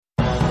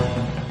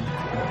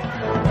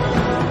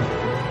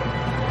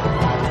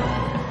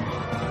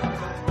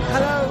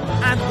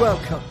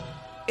welcome.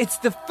 It's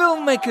the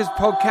Filmmakers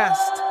Podcast.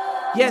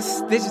 Yes,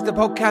 this is the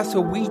podcast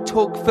where we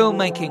talk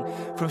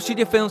filmmaking, from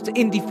studio films to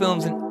indie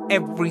films and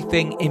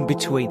everything in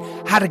between.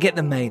 How to get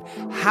them made,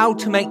 how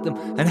to make them,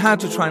 and how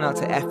to try not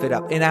to F it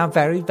up, in our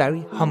very,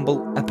 very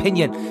humble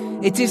opinion.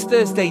 It is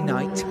Thursday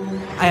night.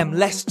 I am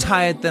less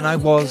tired than I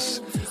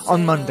was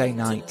on Monday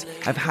night.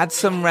 I've had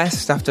some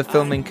rest after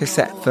filming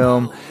cassette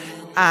film,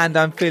 and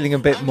I'm feeling a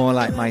bit more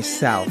like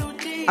myself.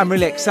 I'm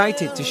really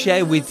excited to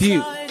share with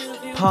you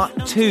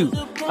part 2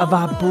 of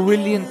our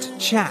brilliant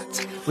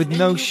chat with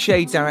No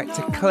Shade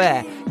director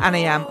Clare,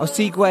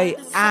 Anyiam-Osigwe,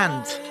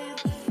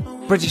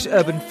 and British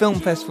Urban Film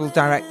Festival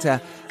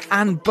director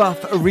and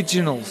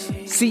BUFFOriginals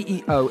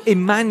CEO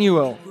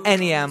Emmanuel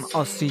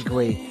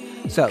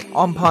Anyiam-Osigwe. So,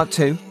 on part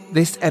 2,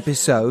 this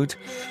episode,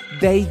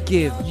 they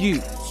give you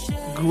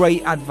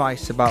great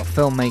advice about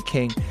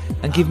filmmaking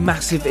and give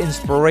massive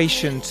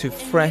inspiration to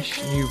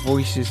fresh new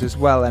voices as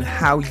well, and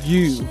how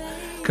you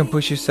can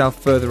push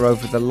yourself further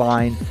over the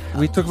line.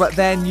 We talk about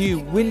their new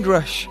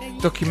Windrush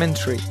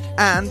documentary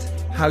and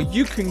how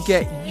you can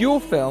get your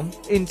film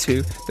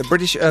into the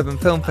British Urban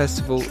Film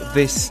Festival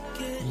this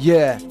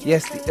year.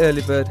 Yes, the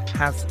early bird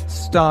has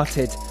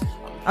started.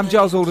 I'm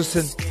Giles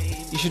Alderson.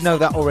 You should know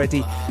that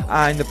already.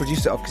 I'm the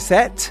producer of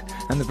Cassette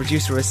and the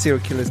producer of A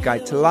Serial Killer's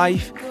Guide to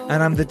Life,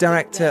 and I'm the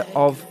director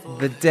of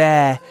The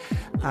Dare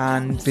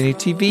and the new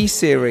TV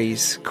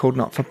series called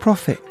Not For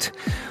Profit.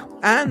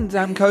 And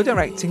I'm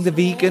co-directing the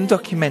vegan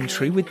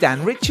documentary with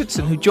Dan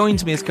Richardson, who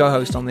joins me as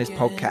co-host on this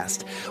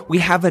podcast. We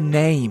have a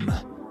name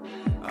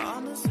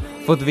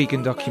for the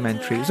vegan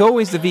documentary. It was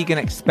always the vegan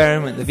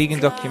experiment, the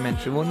vegan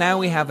documentary. Well, now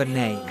we have a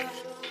name.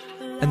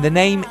 And the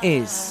name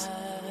is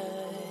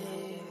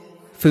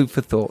Food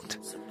for Thought.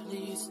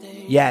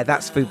 Yeah,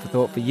 that's food for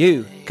thought for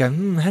you. Go,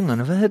 hang on,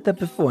 have I heard that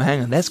before?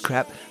 Hang on, that's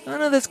crap. Oh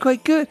no, that's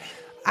quite good.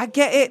 I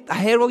get it.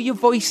 I hear all your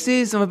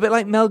voices. I'm a bit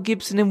like Mel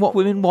Gibson in What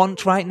Women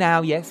Want right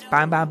now. Yes,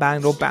 bang, bang,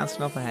 bang, all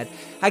bouncing off my head.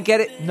 I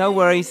get it. No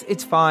worries.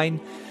 It's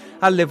fine.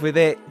 I live with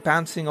it.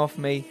 Bouncing off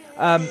me.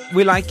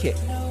 We like it.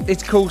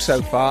 It's cool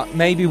so far.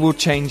 Maybe we'll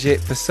change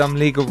it for some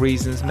legal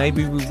reasons.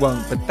 Maybe we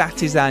won't. But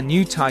that is our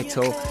new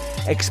title.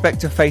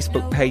 Expect a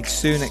Facebook page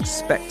soon.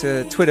 Expect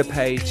a Twitter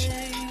page.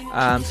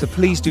 So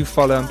please do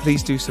follow and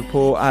please do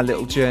support our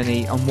little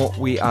journey on what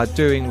we are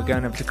doing. We're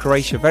going over to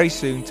Croatia very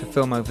soon to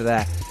film over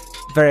there.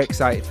 Very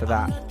excited for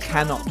that.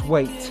 Cannot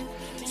wait.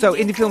 So,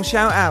 indie film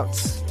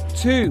shout-outs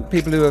to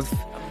people who have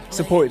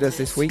supported us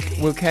this week.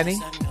 Will Kenny,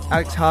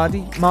 Alex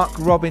Hardy, Mark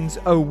Robbins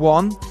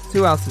 01.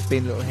 Who else has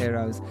been little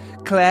heroes?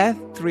 Clare,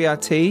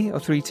 3RT or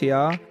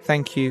 3TR.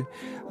 Thank you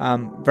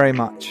very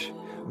much.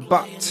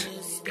 But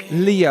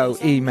Leo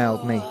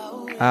emailed me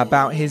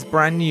about his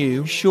brand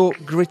new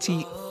short,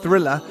 gritty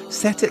thriller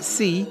set at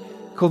sea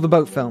called The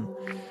Boat Film.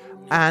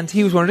 And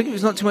he was wondering, if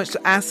it's not too much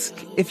to ask,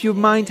 if you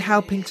mind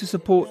helping to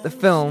support the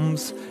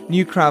film's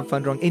new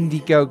crowdfunder on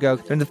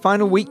Indiegogo. They're in the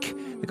final week.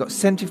 They've got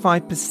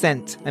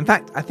 75%. In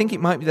fact, I think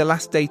it might be the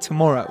last day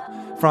tomorrow,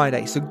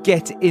 Friday. So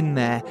get in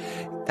there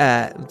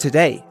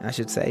today, I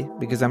should say,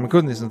 because I'm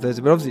recording this on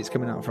Thursday, but obviously it's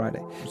coming out on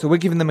Friday. So we're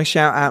giving them a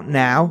shout out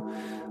now,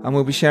 and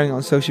we'll be sharing it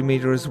on social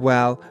media as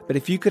well. But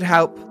if you could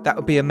help, that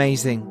would be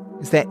amazing.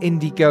 It's their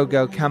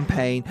Indiegogo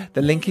campaign.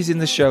 The link is in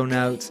the show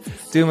notes.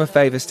 Do them a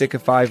favour, stick a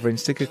 £5 in,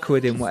 stick a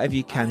 £1 in, whatever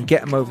you can.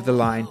 Get them over the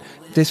line.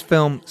 This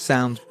film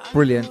sounds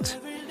brilliant.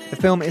 The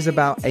film is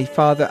about a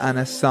father and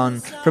a son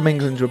from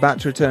England who are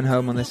about to return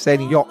home on their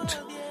sailing yacht.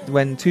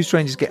 When two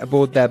strangers get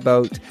aboard their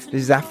boat,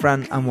 this is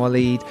Afran and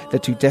Waleed. They're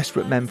two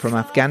desperate men from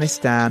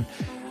Afghanistan,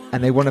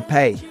 and they want to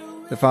pay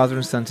the father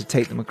and son to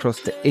take them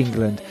across to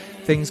England.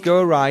 Things go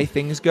awry,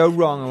 things go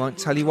wrong. I won't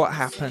tell you what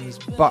happens,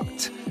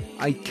 but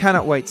I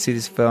cannot wait to see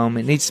this film.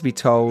 It needs to be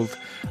told.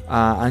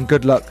 And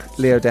good luck,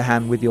 Leo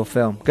Dehan, with your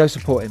film. Go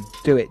support him.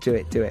 Do it, do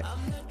it, do it.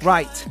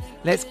 Right,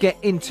 let's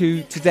get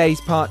into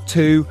today's part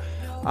 2.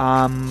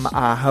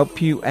 I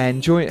hope you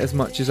enjoy it as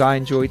much as I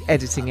enjoyed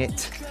editing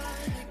it.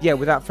 Yeah,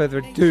 without further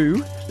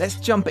ado, let's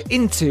jump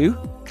into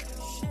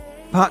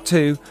part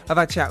 2 of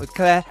our chat with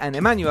Clare and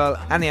Emmanuel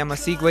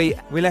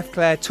Anyiam-Osigwe. We left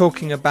Clare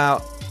talking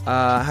about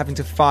having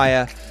to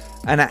fire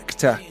an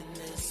actor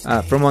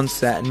from on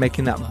set and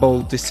making that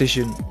bold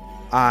decision.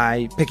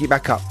 I pick it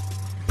back up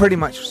pretty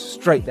much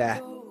straight there.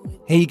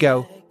 Here you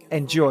go.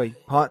 Enjoy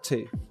part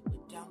 2.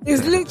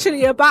 It's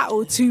literally a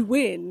battle to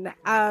win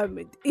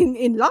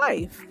in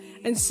life.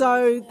 And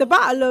so the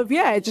battle of,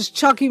 just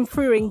chugging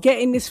through and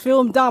getting this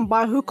film done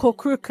by hook or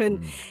crook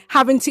and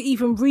having to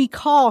even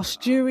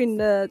recast during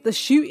the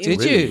shooting.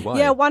 Did you? Why?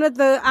 Yeah, one of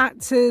the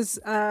actors,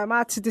 I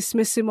had to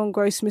dismiss him on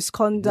gross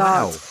misconduct.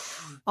 Wow.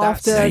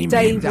 After That's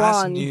day that's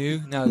one. New.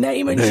 No.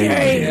 Name and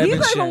shame. He's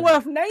not even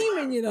worth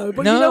naming, you know.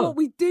 But No. you know what?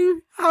 We do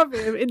have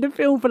him in the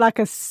film for like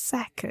a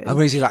second. Oh,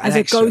 is he like as an a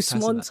extra? ghost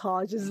That's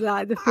montage, as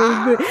like the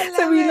film.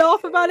 So we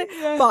laugh about it.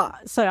 Yeah.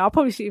 But sorry, I'll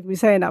probably shouldn't be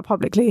saying that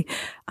publicly.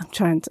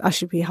 I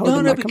should be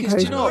holding my because composure.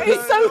 do you know what?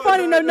 It's so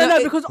funny.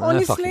 No, because No,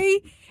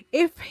 honestly,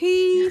 if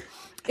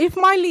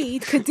my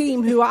lead,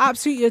 Kadeem, who I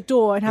absolutely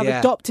adore and have Yeah.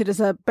 adopted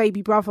as a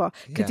baby brother,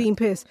 Yeah. Kadeem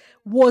Pierce,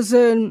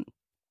 wasn't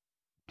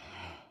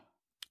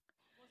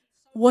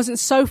wasn't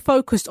so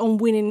focused on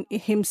winning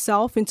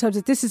himself in terms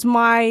of this is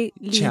my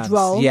lead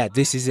role. Yeah,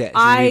 this is it.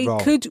 I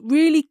could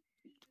really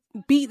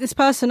beat this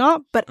person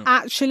up, but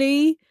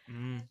actually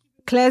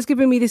Claire's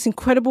given me this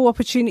incredible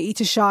opportunity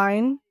to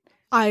shine.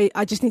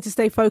 I just need to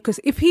stay focused.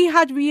 If he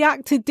had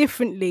reacted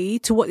differently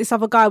to what this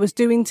other guy was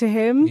doing to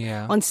him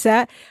on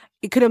set,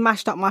 it could have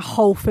mashed up my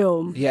whole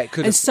film. Yeah, it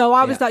could have. And so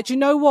I was like, do you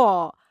know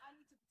what?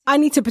 I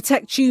need to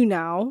protect you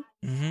now.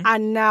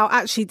 And now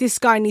actually this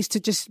guy needs to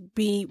just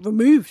be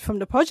removed from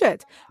the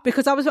project,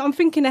 because I'm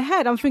thinking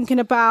ahead. I'm thinking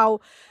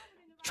about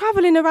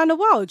traveling around the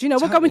world. You know,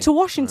 we're going to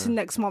Washington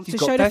next month to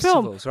show the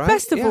film. Right?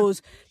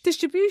 Festivals,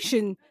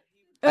 distribution.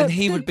 And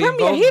he would be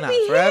involved in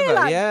that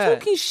forever. Here,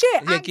 talking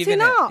shit, acting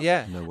up.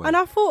 No way. And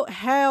I thought,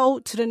 hell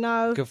to the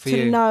no. Good for to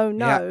you. The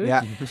no.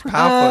 Yeah. It's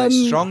powerful.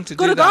 It's strong to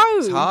do that. Go.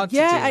 It's hard to do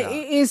that.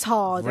 It is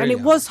hard. Really and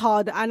it was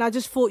hard. And I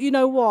just thought, you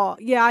know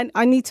what? Yeah,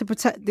 I need to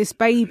protect this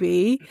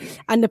baby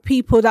and the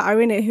people that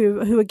are in it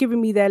who are giving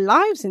me their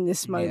lives in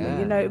this moment. Yeah.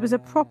 You know, it was a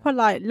proper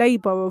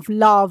labour of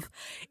love.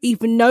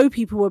 Even though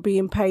people were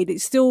being paid,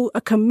 it's still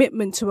a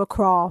commitment to a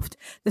craft.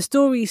 The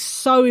story is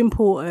so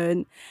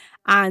important.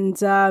 And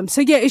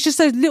it's just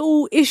those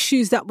little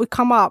issues that would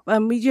come up,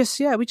 and we just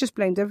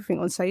blamed everything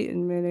on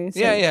Satan, really.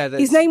 So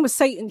his name was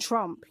Satan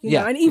Trump, you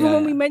know, and even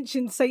when we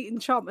mentioned Satan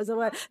Trump as a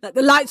word, like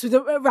the lights would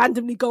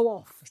randomly go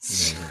off.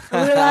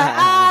 And we were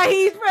like,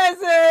 he's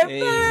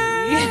present.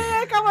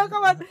 Come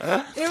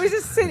on. It was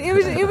just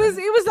it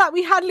was like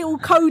we had little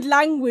code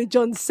language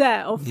on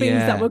set of things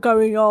that were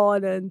going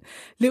on and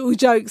little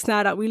jokes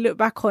now that we look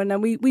back on,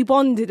 and we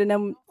bonded. And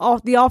then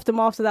the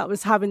aftermath of that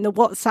was having the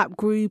WhatsApp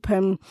group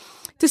and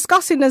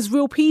discussing as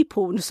real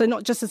people, so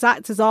not just as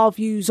actors, our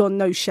views on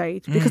No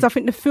Shade, because I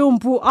think the film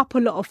brought up a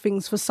lot of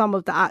things for some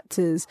of the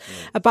actors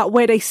about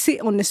where they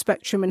sit on the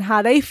spectrum and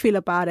how they feel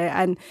about it.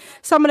 And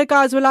some of the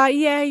guys were like,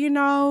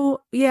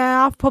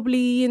 I've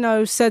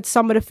probably, said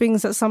some of the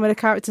things that some of the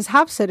characters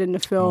have said in the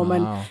film.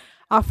 And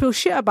I feel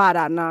shit about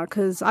that now,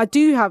 because I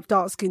do have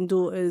dark-skinned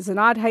daughters, and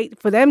I'd hate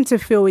for them to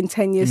feel in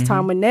 10 years'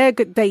 time when they're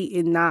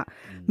dating that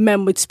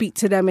men would speak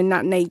to them in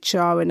that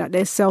nature and that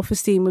their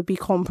self-esteem would be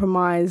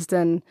compromised.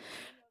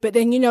 But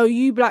then,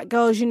 you black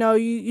girls,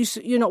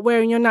 you're not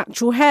wearing your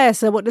natural hair.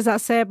 So what does that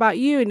say about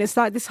you? And it's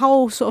like this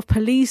whole sort of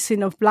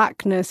policing of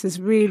blackness is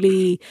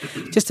really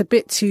just a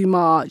bit too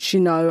much.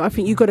 I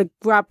think you've got to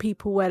grab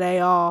people where they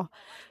are.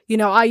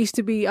 I used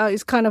to be,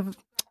 it's kind of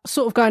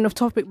sort of going off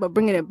topic, but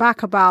bringing it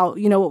back about,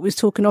 what we was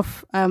talking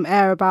off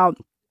air about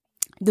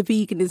the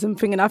veganism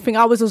thing. And I think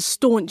I was a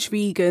staunch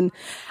vegan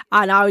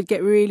and I would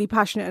get really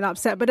passionate and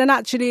upset. But then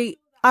actually,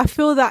 I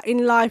feel that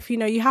in life,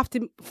 you have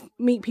to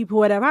meet people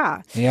where they're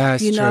at. Yeah,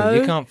 it's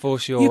true. You can't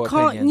force your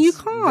opinions. You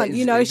can't.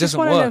 It's just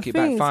one work. Of the it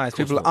things. Backfires.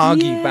 People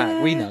argue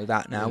back. We know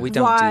that now. We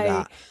don't do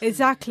that.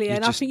 Exactly.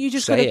 And I think you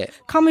just got to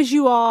come as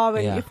you are.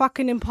 And if I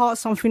can impart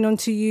something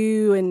onto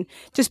you and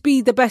just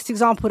be the best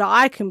example that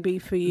I can be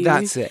for you.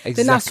 That's it. Exactly.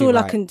 Then that's all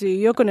I can do.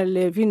 You're going to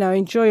live,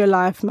 enjoy your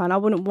life, man. I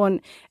wouldn't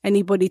want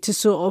anybody to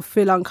sort of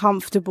feel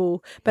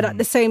uncomfortable. But at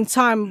the same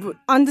time,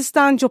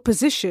 understand your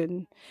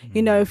position.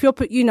 If you're,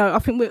 I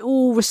think we're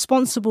all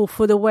responsible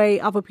for the way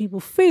other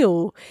people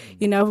feel.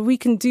 If we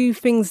can do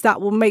things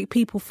that will make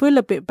people feel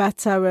a bit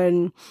better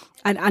and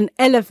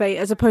elevate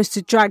as opposed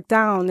to drag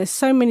down. There's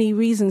so many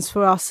reasons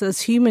for us as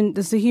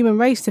the human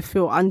race to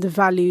feel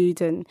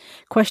undervalued and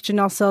question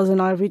ourselves in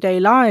our everyday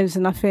lives.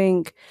 And I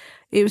think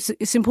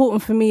it's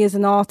important for me as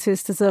an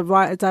artist, as a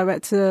writer,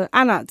 director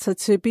and actor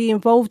to be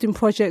involved in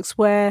projects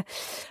where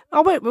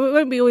it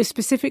won't be always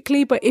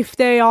specifically, but if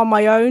they are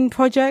my own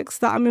projects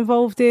that I'm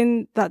involved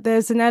in, that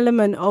there's an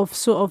element of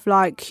sort of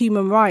like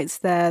human rights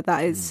there,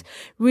 that is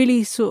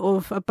really sort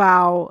of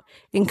about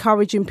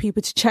encouraging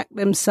people to check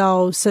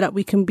themselves so that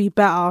we can be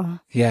better.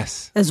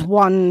 Yes. As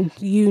one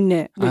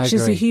unit, which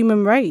is the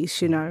human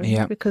race,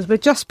 Yeah. Because we're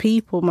just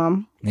people,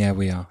 Mum. Yeah,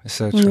 we are. It's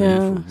so true.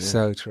 Yeah.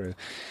 So true.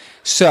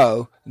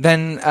 So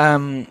then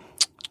I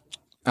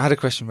had a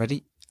question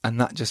ready and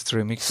that just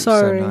threw me.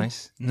 Sorry. It's so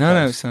nice.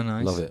 No, it's so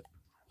nice. Love it.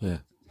 Yeah.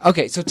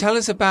 Okay, so tell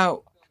us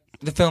about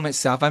the film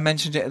itself. I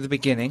mentioned it at the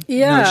beginning.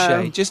 Yeah.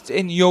 No shade. Just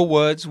in your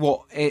words,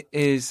 what it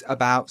is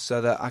about so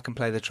that I can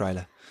play the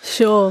trailer.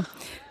 Sure.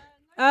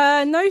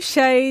 No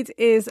Shade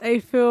is a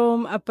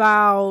film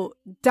about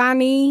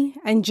Danny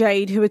and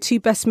Jade, who are two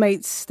best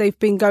mates. They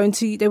went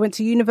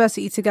to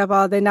university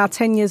together. They're now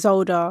 10 years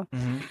older.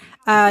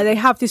 They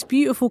have this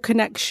beautiful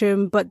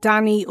connection, but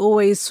Danny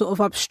always sort of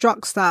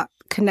obstructs that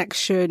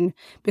connection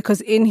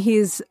because in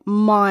his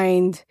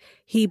mind,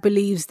 he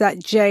believes that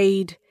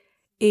Jade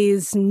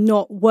is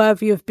not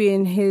worthy of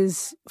being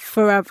his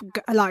forever,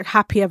 like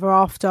happy ever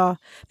after,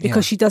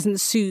 because she doesn't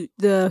suit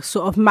the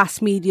sort of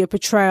mass media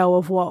portrayal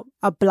of what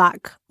a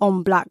black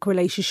on black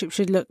relationship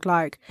should look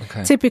like.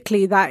 Okay.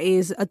 Typically, that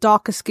is a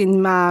darker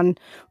skinned man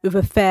with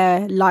a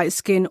fair, light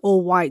skinned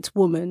or white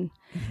woman.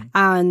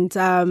 And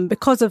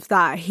because of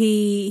that,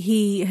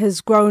 he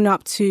has grown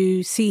up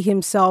to see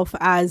himself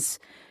as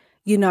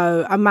you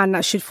know, a man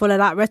that should follow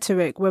that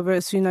rhetoric, whether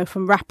it's, you know,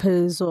 from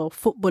rappers or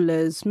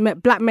footballers,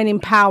 black men in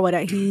power,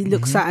 that he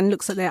looks at and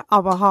looks at their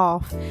other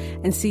half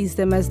and sees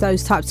them as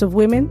those types of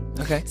women.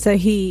 Okay. So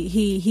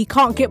he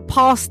can't get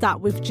past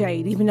that with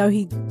Jade, even though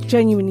he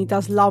genuinely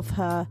does love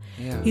her.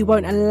 Yeah. He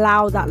won't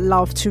allow that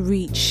love to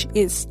reach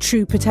its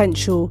true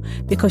potential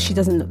because she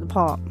doesn't look the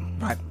part.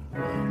 Right.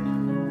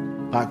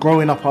 Like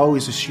growing up, I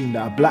always assumed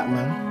that a black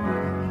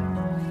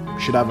man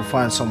should either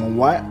find someone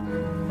white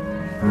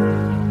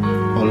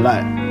or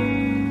light,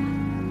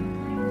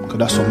 because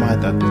that's what my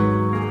dad did.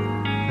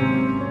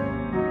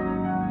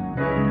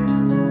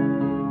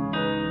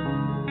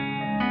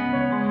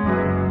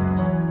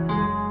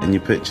 In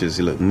your pictures,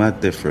 you look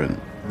mad different.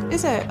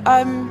 Is it?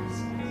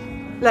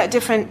 Like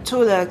different,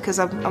 taller, because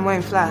I'm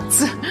wearing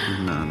flats.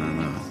 No.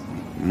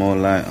 More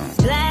lighter.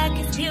 Black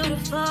is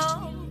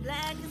beautiful.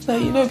 So,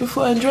 you know,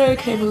 before Andrea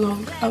came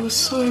along, I was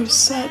so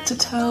sad to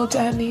tell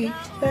Danny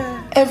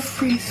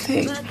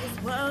everything.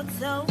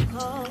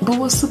 But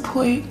what's the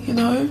point, you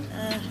know?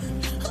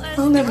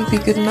 I'll never be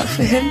good enough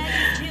for him.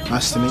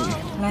 Nice to meet you.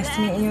 Nice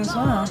to meet you as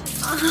well.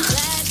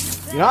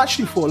 You know, I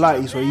actually thought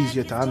lighties were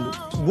easier to handle.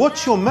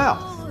 Watch your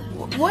mouth.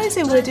 What is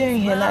it we're doing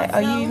here? Like,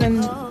 are you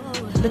even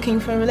looking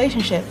for a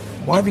relationship?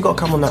 Why have you got to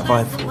come on that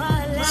vibe for?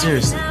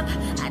 Seriously.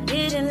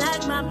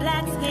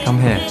 Come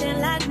here.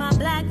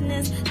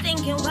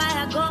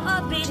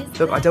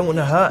 Look, I don't want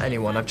to hurt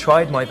anyone. I've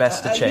tried my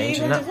best to change,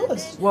 Are you even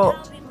divorced? Well,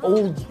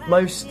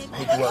 most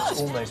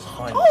paperwork's almost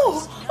behind us.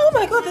 Oh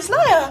my God, this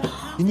liar!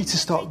 You need to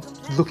start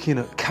looking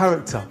at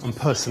character and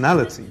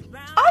personality.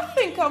 I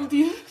think I'm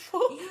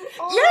beautiful.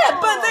 Yeah,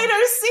 but they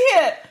don't see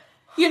it.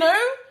 You know,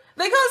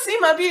 they can't see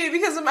my beauty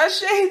because of my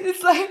shade.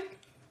 It's like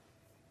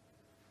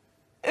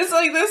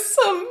there's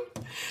some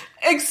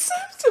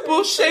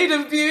acceptable shade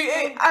of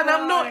beauty, and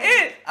I'm not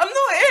it.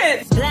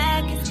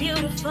 Black is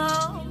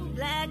beautiful.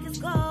 Black is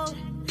gold.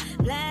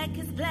 Black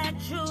is black,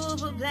 true,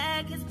 but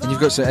black is gold. And you've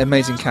got some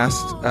amazing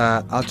cast.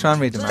 I'll try and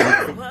read them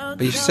out,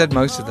 but you've said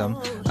most of them.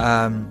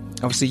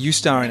 Obviously, you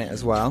star in it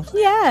as well.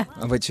 Yeah.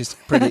 Which is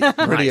pretty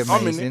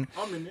amazing.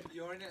 I'm in it.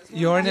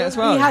 You're in it as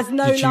well. He has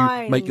no Did you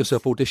lines. make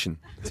yourself audition?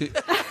 No,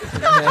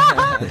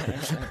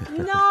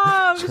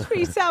 I'm just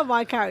pretty sad of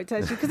my character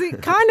actually, because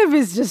it kind of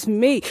is just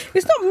me.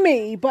 It's not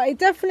me, but it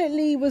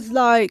definitely was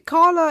like,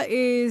 Carla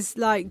is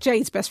like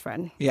Jade's best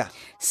friend. Yeah.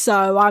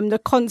 So I'm the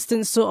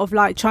constant sort of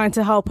like trying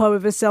to help her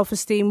with her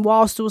self-esteem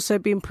whilst also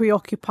being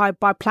preoccupied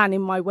by planning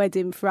my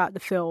wedding throughout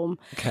the film.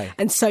 Okay.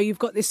 And so you've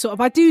got this sort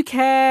of, I do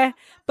care,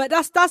 but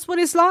that's what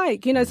it's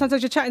like. You know,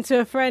 sometimes you're chatting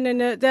to a friend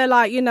and they're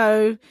like, you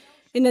know,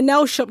 in the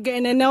nail shop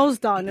getting their nails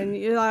done, and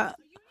you're like,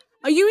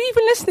 are you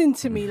even listening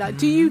to me? Like,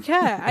 do you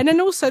care? And then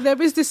also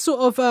there is this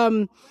sort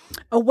of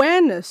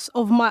awareness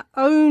of my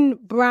own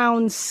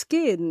brown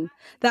skin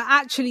that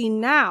actually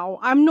now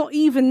I'm not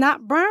even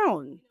that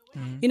brown.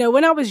 You know,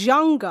 when I was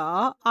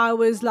younger, I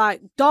was like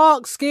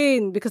dark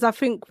skinned because I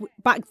think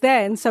back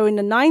then, so in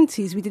the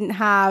 90s, we didn't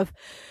have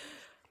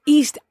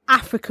East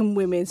African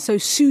women, so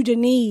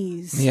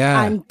Sudanese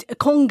and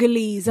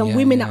Congolese and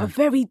women that are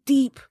very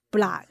deep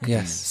black.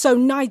 Yes. So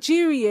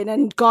Nigerian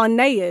and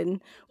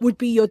Ghanaian would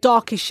be your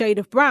darkest shade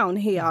of brown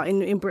here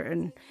in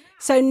Britain.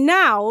 So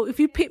now, if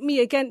you pit me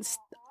against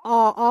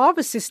our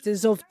other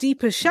sisters of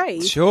deeper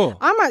shade, sure,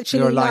 I'm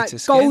actually like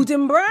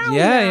golden brown.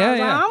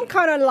 Yeah. I'm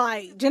kind of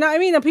like, do you know what I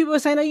mean? And people are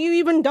saying, are you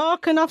even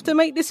dark enough to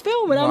make this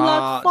film? And I'm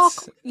like,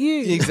 fuck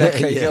you.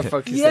 Exactly. Yeah.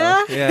 Fuck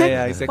yourself. Yeah?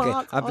 Yeah, exactly.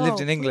 Fuck I've lived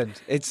off. in England.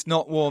 It's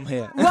not warm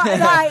here. Right,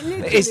 like,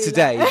 It is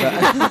today,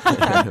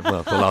 but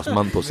Well, for the last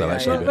month or so,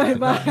 actually.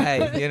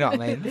 hey, you know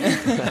what I mean?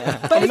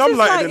 But it's just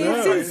like,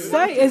 it's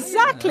insane.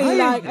 Exactly.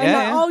 Like, and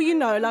like, oh, you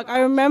know, like I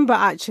remember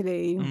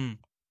actually,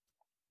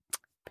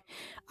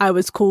 I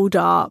was called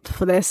up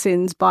for their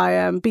sins by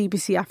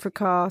BBC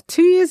Africa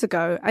 2 years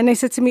ago. And they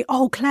said to me,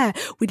 oh, Claire,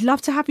 we'd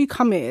love to have you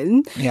come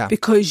in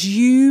because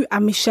you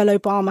and Michelle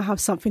Obama have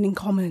something in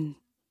common.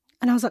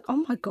 And I was like,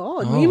 oh my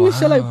God, me and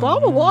Michelle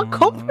Obama, what a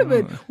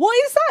compliment. What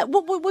is that?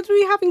 What do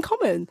we have in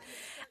common?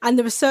 And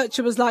the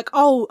researcher was like,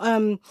 oh,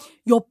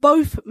 you're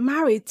both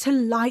married to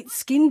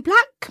light-skinned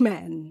black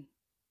men.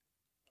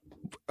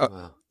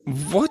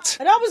 What?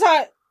 And I was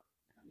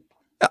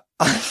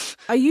like,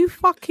 are you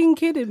fucking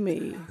kidding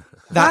me?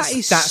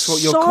 That's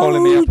what you're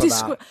calling me up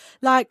about.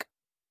 Like,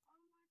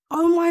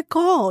 oh my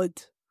God.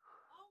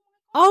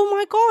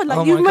 Like,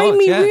 Oh you my made God,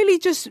 me yeah.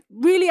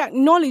 really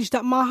acknowledge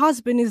that my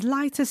husband is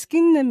lighter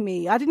skinned than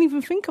me. I didn't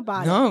even think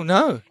about it.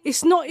 No.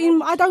 It's not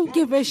in, I don't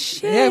give a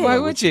shit. Yeah, why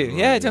would you?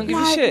 Yeah, don't give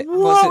a Like, shit.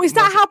 Whoa, is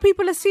that how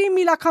people are seeing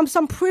me? Like I'm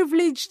some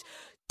privileged,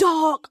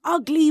 dark,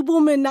 ugly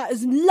woman that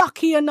is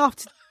lucky enough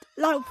to,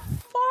 like,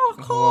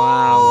 fuck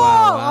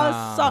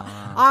off.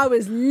 I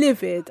was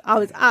livid. I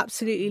was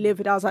absolutely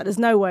livid. I was like, there's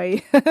no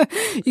way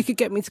you could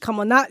get me to come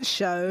on that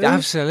show.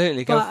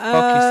 Absolutely. Go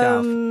fuck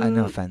yourself.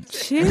 No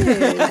offence.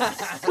 Cheers.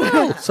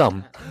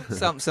 Some.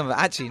 Some.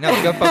 Actually, no,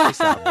 go fuck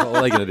yourself. What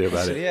are they going to do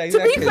about it? Yeah, To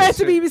exactly. be fair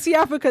to BBC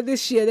Africa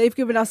this year, they've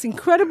given us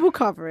incredible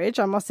coverage,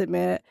 I must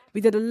admit.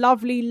 We did a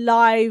lovely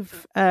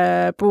live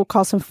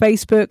broadcast on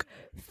Facebook.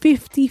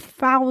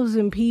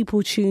 50,000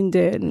 people tuned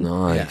in.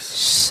 Nice.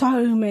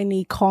 So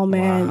many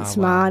comments,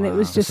 Wow, man. It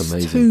was just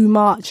amazing. too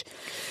much.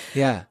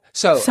 Yeah.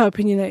 So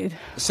opinionated.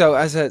 So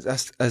as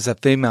a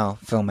female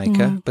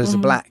filmmaker, but as a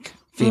black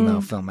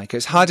female filmmaker,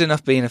 it's hard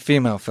enough being a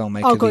female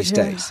filmmaker these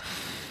days.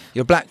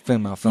 You're a black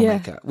female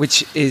filmmaker,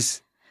 which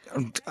is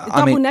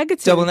double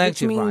negative, which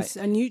right? means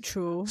a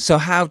neutral. So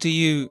how do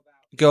you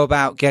go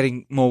about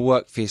getting more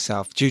work for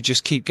yourself? Do you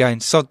just keep going,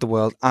 sod the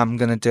world, I'm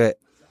going to do it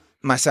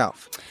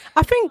myself?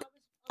 I think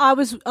I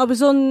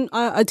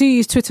do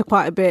use Twitter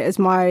quite a bit as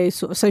my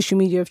sort of social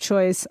media of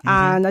choice,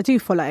 and I do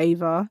follow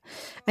Ava.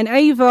 And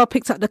Ava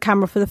picked up the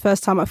camera for the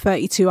first time at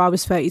 32. I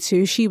was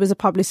 32. She was a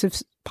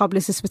publicist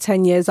for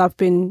 10 years. I've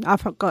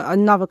got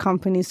another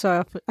company,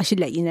 so I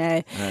should let you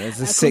know. There's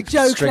a sixth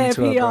string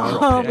to it.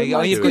 Oh,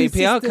 you've got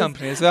your PR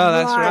company as well.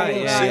 That's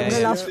right. Yeah.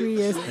 The last 3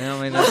 years. Yeah,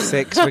 I mean, that's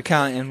six. We're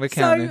counting.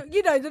 So,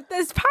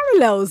 there's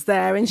parallels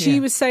there. And she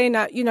was saying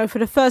that, for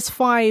the first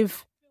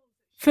 5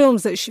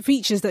 films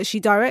features that she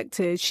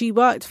directed, she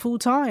worked full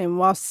time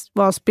whilst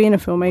being a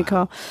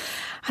filmmaker.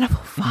 And I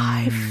thought,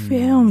 5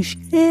 films,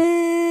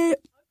 shit.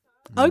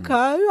 Okay,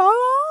 all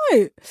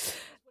right.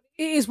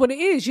 It is what it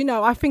is.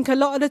 I think a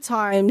lot of the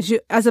times,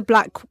 as a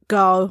black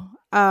girl,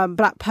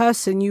 black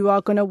person, you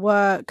are going to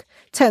work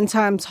 10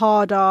 times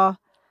harder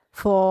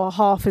for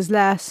half as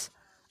less.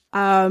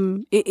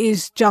 It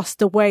is just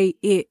the way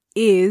it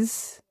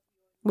is,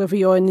 whether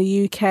you're in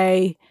the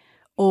UK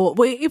or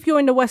if you're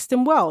in the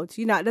Western world.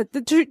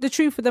 The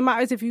truth of the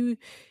matter is, if you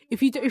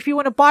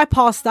want to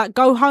bypass that,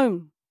 go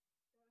home.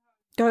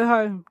 Go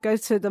home, go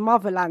to the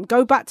motherland,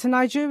 go back to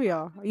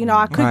Nigeria.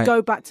 I could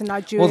go back to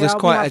Nigeria. Well, there's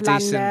quite a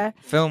decent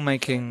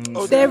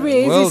filmmaking there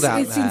is. world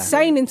out it's there.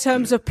 insane in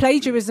terms of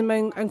plagiarism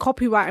and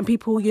copyright, and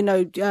people,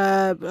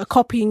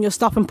 copying your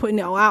stuff and putting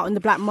it out on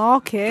the black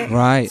market.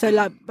 Right. So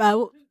like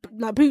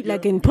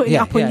bootlegging, putting it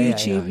up on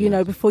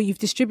YouTube, before you've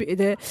distributed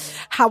it.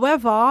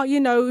 However,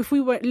 if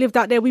we lived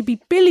out there, we'd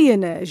be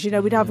billionaires.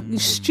 We'd have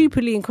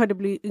stupidly,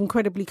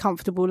 incredibly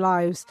comfortable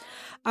lives.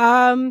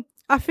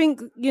 I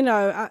think,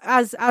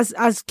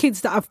 as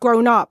kids that have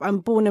grown up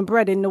and born and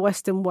bred in the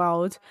Western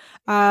world,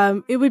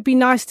 it would be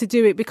nice to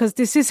do it because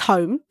this is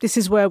home. This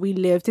is where we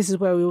live. This is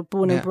where we were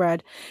born and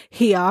bred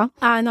here.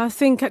 And I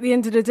think at the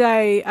end of the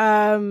day,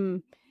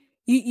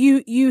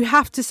 you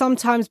have to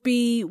sometimes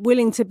be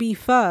willing to be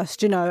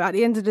first. At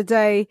the end of the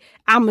day,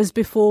 Emma's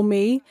before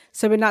me.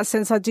 So in that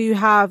sense, I do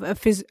have a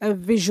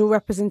visual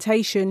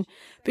representation.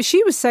 But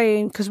she was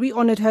saying, because we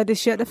honoured her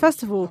this year at the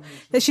festival,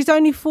 that she's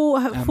only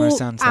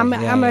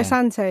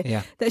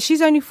Anyiam-Osigwe, that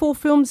she's only 4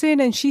 films in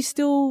and she's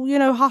still,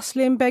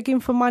 hustling, begging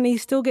for money,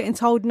 still getting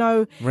told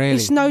no. Really?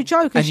 It's no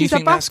joke. And she's you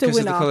think a that's BAFTA because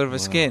winner. of the colour of her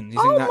skin?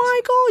 Oh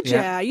my God,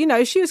 yeah.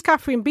 She was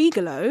Catherine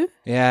Bigelow.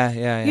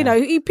 Yeah.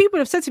 People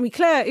have said to me,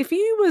 Claire, if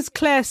you was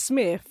Claire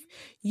Smith,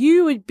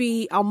 you would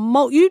be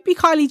you'd be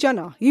Kylie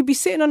Jenner. You'd be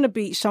sitting on the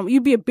beach.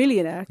 You'd be a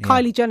billionaire. Yeah.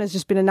 Kylie Jenner's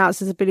just been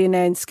announced as a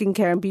billionaire in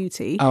skincare and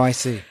beauty. Oh, I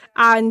see.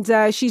 And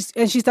she's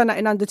done that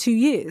in under 2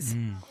 years.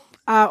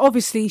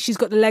 Obviously, she's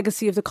got the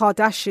legacy of the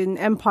Kardashian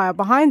empire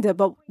behind her.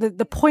 But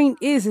the point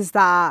is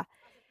that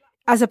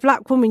as a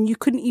black woman, you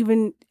couldn't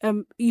even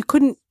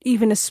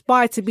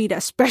aspire to be that,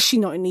 especially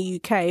not in the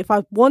UK. If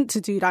I want to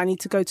do that, I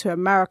need to go to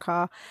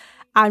America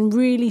and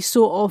really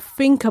sort of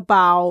think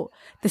about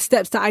the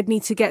steps that I'd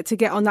need to get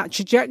on that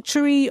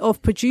trajectory of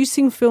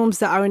producing films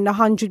that are in the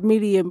 100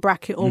 million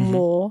bracket or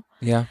more.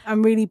 Yeah.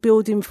 And really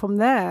building from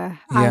there.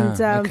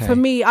 Yeah, And for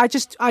me, I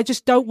just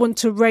don't want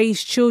to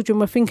raise children.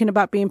 We're thinking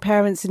about being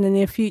parents in the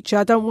near future.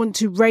 I don't want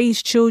to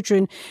raise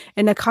children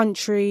in a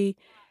country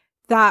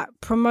that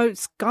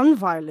promotes gun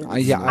violence.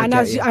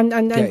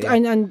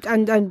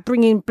 And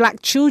bringing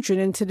black children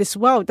into this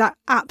world, that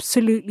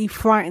absolutely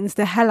frightens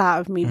the hell out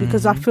of me,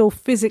 because I feel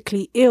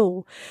physically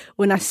ill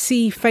when I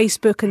see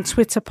Facebook and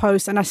Twitter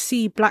posts and I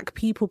see black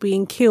people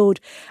being killed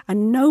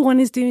and no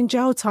one is doing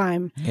jail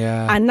time.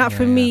 And that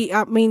for me,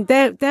 I mean,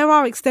 they're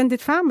our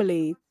extended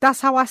family. That's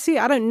how I see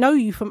it. I don't know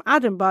you from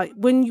Adam, but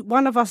when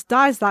one of us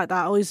dies like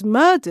that or is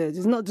murdered,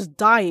 it's not just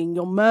dying,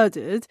 you're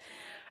murdered.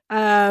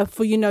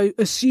 For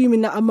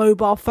assuming that a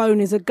mobile phone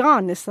is a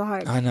gun. It's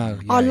like, I know,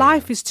 our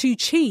life is too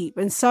cheap,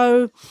 and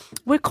so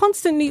we're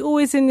constantly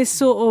always in this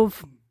sort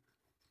of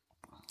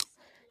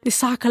this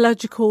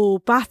psychological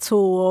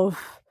battle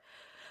of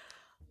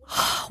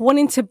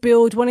wanting to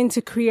build, wanting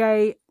to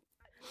create,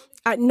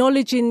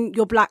 acknowledging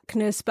your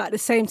blackness, but at the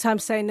same time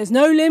saying there's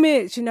no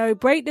limits,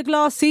 break the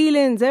glass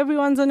ceilings,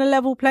 everyone's on a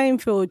level playing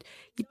field,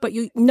 but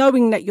you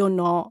knowing that you're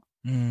not.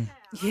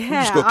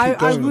 Yeah,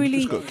 I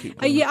really,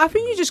 I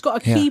think you just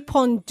got to keep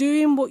on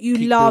doing what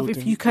you love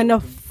if you can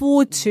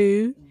afford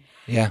to.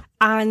 Yeah,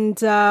 and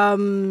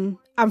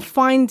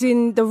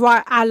finding the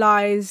right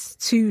allies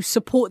to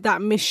support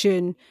that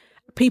mission,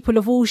 people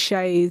of all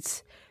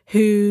shades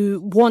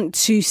who want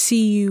to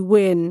see you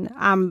win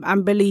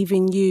and believe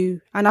in you.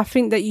 And I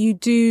think that you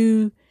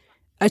do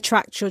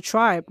attract your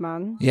tribe,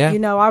 man.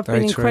 Yeah, I've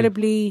been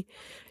incredibly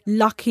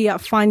lucky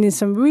at finding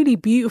some really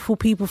beautiful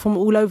people from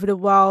all over the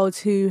world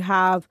who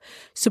have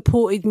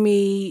supported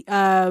me,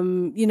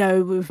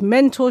 with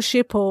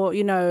mentorship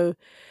or,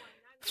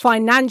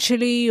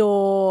 financially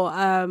or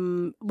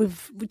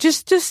with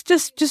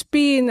just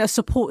being a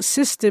support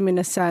system in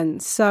a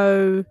sense.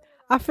 So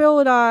I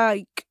feel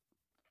like,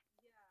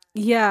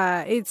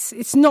 yeah, it's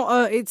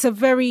a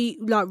very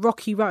like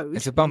rocky road.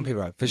 It's a bumpy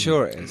road, for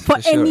sure it is. For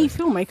any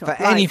filmmaker.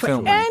 For any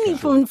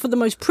filmmaker. For the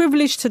most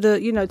privileged to the,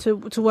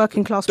 to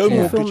working class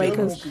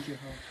filmmakers.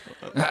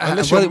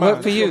 Well, it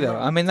worked for you though.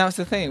 I mean, that's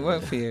the thing. It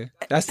worked for you.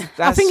 That's.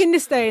 I think in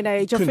this day and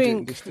age, I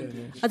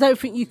don't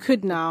think you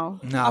could now.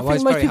 No, I think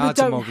it's most very people hard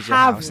to don't mortgage a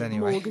have house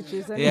anyway.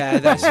 mortgages anyway. Yeah,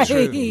 that's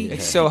true.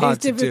 It's so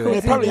hard to do it.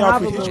 Apparently,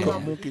 Alfred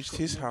Hitchcock mortgaged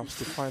his house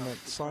to finance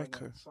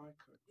Psycho.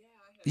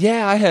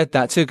 Yeah, I heard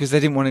that too, because they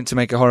didn't want him to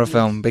make a horror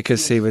film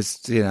because he was,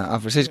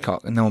 Alfred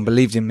Hitchcock, and no one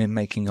believed him in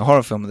making a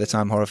horror film at the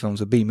time. Horror films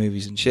were B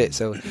movies and shit.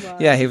 So,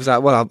 yeah, he was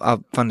like, well,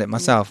 I'll fund it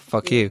myself.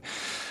 Fuck you.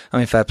 I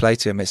mean, fair play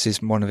to him.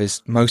 It's one of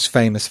his most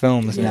famous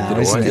films now,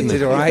 isn't it?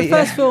 Did all right. The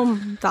first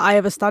film that I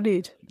ever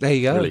studied. There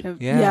you go. Really?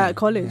 Yeah, at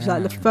college.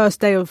 Like the first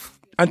day of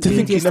And to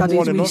think media he never studies,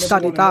 won an we Oscar.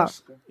 studied that.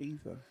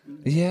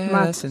 Yeah,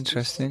 Mad. that's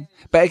interesting.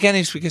 But again,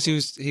 it's because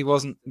he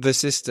wasn't the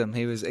system.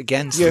 He was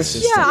against the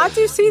system. Yeah, I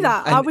do see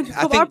that. And I would.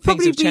 I think I'd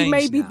probably things have be changed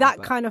maybe now, that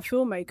but- kind of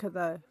filmmaker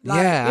though.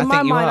 Like, Yeah, I in my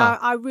think you mind, are.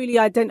 I really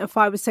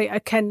identify with say a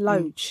Ken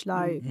Loach,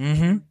 like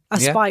a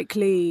Yeah. Spike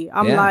Lee.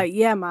 I'm Yeah. like,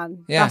 yeah,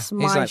 man, Yeah, that's he's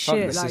my like, fuck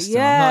shit. the Like, system.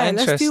 I'm yeah, not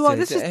let's just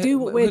interested. do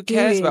what Who we're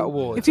cares doing. about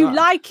awards? If you Right.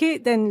 like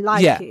it, then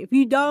like Yeah. it. If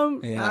you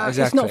don't, Yeah, it's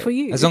exactly. not for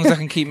you. As long as I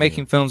can keep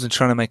making films and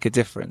trying to make a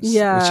difference, which is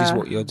Yeah.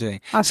 what you're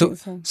doing. I So, think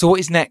so. so what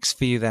is next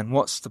for you then?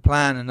 What's the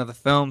plan? Another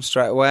film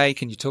straight away?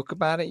 Can you talk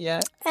about it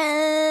yet?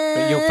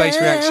 But your face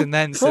reaction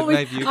then said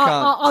maybe you can't.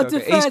 I'll talk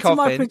it. defer He's to my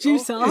coughing.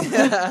 producer.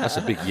 That's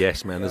a big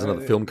yes, man. There's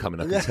another film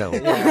coming, I can tell.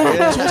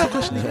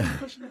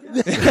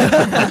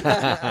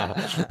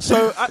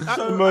 So at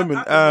the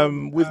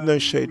moment, with No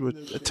Shade, we're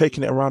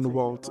taking it around the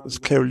world, as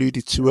Claire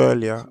alluded to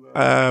earlier.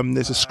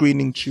 There's a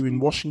screening due in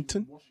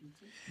Washington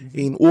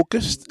in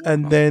August,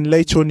 and then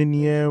later on in the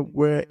year,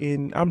 we're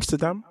in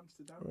Amsterdam,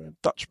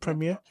 Dutch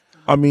premiere.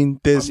 I mean,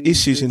 there's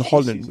issues in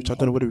Holland, which I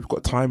don't know whether we've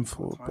got time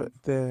for, but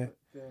they're...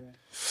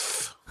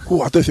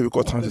 Oh, I don't think we've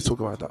got time to talk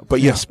about that. But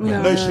yes,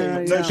 No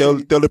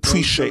Shade, they'll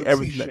appreciate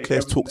everything that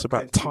Claire's talked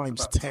about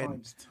times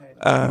 10.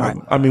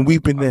 I mean,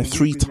 we've been there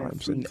 3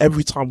 times, and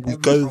every time we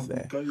go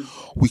there,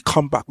 we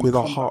come back with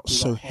our hearts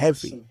so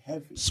heavy.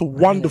 It's a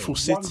wonderful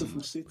city,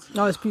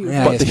 No, it's beautiful.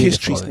 Yeah, but it's the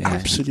history's beautiful, yeah.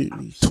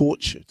 absolutely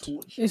tortured.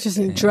 It's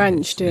just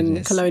drenched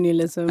in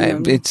colonialism.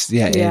 And, It is.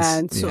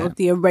 and sort of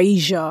the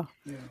erasure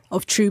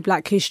of true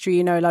black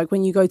history, like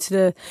when you go to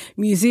the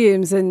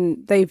museums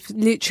and they've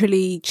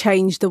literally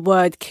changed the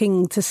word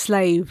king to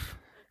slave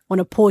on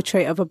a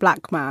portrait of a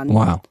black man.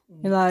 Wow.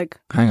 You're like,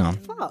 Hang on.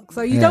 fuck.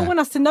 So you don't want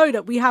us to know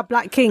that we have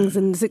black kings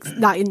in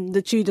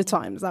the Tudor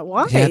times. Like,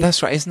 why? Yeah,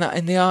 that's right. Isn't that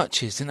in the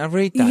arches? Didn't I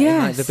read that? In,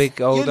 like, the big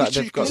old, Yeah,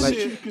 they've got like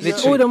literally, literally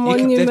all the they've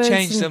monuments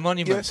changed the and-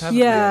 monuments, haven't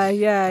Yeah.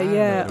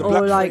 The Or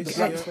blackface, like,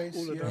 blackface,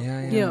 all of that.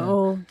 they? yeah,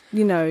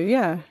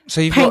 or,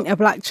 So you've paint got a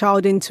black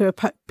child into a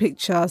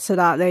picture so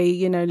that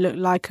they, look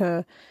like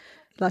a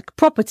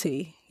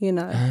property, in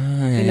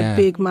a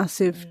big,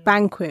 massive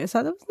banquet.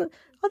 So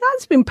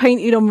that's been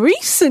painted on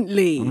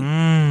recently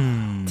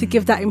to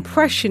give that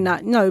impression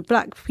that no,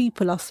 black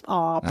people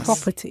are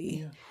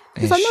property.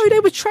 Because I know they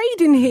were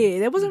trading here.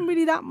 There wasn't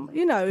really that,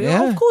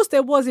 Yeah. Of course,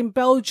 there was in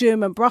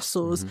Belgium and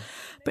Brussels,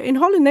 but in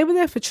Holland they were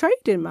there for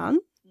trading, man.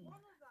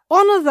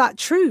 Honour that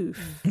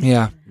truth.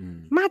 Yeah.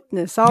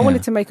 Madness. So I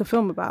wanted to make a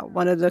film about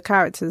one of the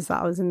characters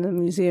that I was in the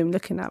museum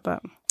looking at,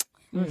 but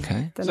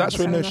Okay. don't So that's have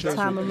where No enough Shade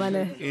time and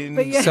money. in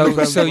But yeah. So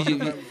November. you've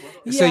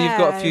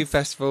got a few Yes.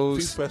 festivals.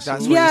 Few festivals.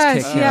 That's what Yes,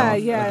 it's kicking yeah, off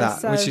with yeah,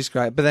 that, so- which is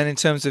great. But then in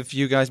terms of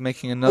you guys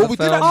making another Well, we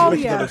did film, actually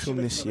make yeah. another film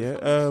this year.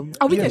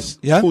 we did? Yes,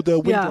 Yeah? called Yeah.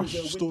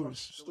 Windrush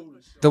Stories.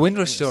 the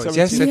Windrush Stories.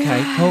 Yes. 17.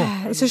 Okay. Cool.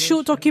 Yeah, it's a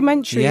short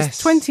documentary. Yes. It's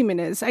 20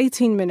 minutes,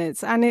 18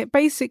 minutes. And it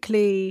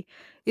basically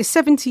is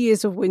 70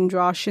 years of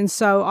Windrush. And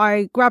so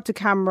I grabbed a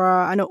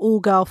camera and an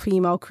all-girl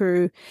female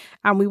crew.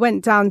 And we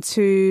went down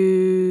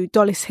to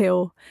Dollis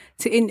Hill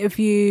to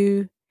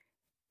interview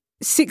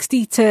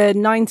 60 to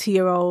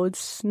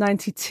 90-year-olds,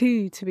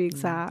 92 to be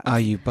exact. Are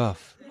you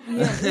buff? Yeah,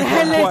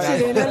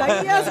 literally. They're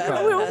like,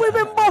 yes, we've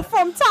been buff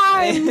from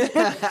time.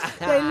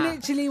 They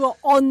literally were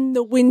on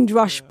the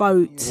Windrush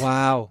boat.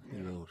 Wow.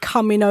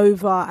 Coming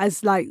over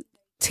as like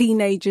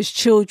teenagers,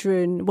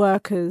 children,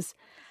 workers,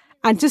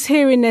 and just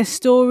hearing their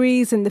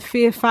stories and the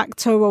fear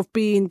factor of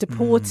being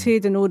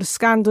deported and all the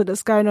scandal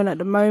that's going on at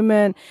the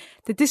moment,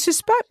 the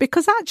disrespect,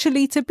 because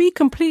actually, to be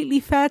completely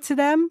fair to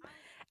them,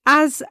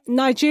 as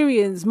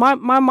Nigerians,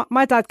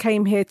 my dad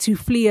came here to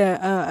flee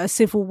a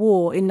civil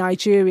war in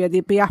Nigeria,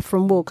 the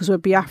Biafran War, because we're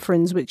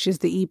Biafrans, which is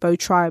the Igbo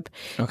tribe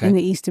in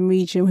the eastern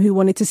region, who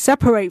wanted to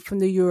separate from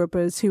the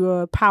Yorubas, who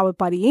were powered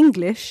by the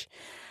English.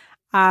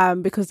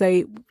 Because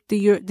the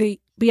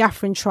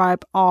Biafran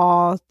tribe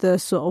are the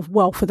sort of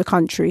wealth of the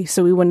country.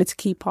 So we wanted to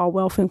keep our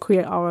wealth and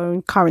create our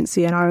own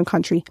currency and our own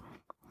country.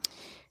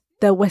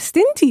 the West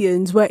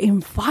Indians were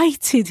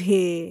invited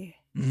here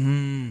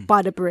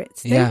by the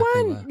Brits. They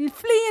weren't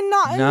fleeing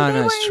nothing.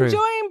 They were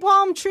enjoying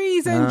palm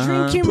trees and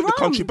drinking Put rum. the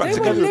country back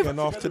together again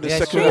after the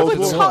Second They World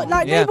were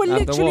War. they were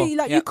literally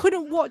like you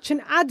couldn't watch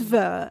an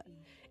advert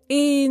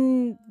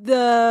in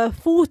the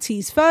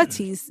 40s,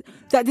 30s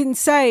that didn't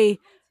say,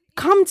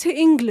 "Come to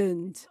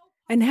England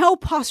and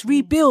help us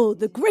rebuild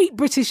the great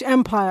British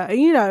Empire,"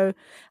 and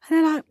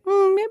they're like,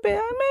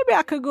 maybe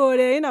I could go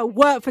there,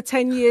 work for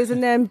 10 years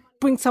and then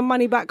bring some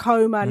money back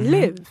home and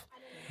live.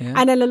 Yeah.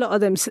 And then a lot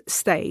of them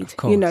stayed,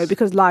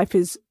 because life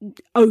is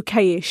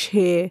okayish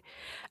here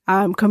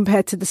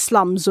compared to the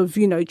slums of,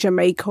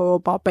 Jamaica or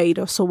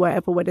Barbados or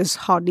wherever, where there's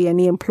hardly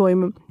any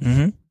employment.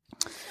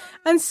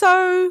 And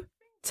so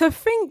to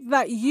think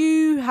that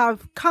you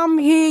have come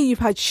here, you've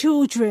had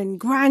children,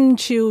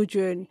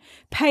 grandchildren,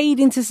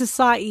 paid into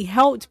society,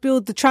 helped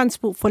build the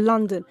transport for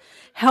London,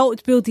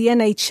 helped build the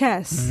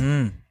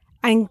NHS,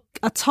 and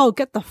are told,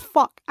 get the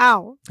fuck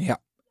out. Yeah,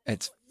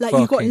 it's like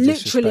you've got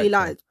literally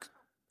like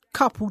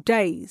couple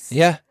days.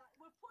 Yeah.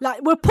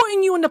 Like, we're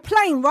putting you on the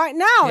plane right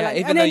now. Yeah,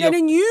 and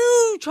then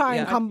you try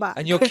and come back.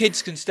 And your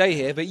kids can stay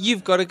here, but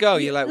you've got to go.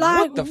 You're like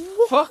what the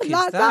fuck is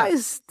that? That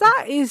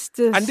is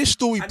just... And this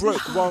story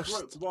broke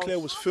whilst Claire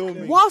was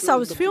filming. Whilst I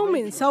was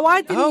filming, so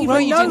I didn't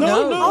even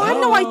know. I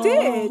had no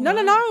idea.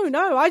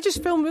 No. I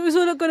just filmed. It was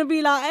all going to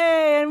be like,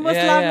 hey, and what's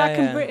life like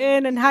in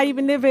Britain, and how you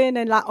been living,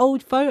 and like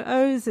old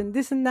photos, and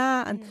this and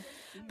that, and...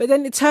 But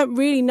then it turned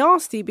really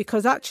nasty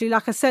because actually,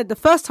 like I said, the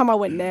first time I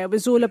went there, it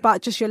was all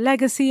about just your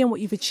legacy and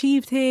what you've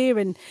achieved here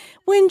and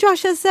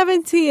Windrush at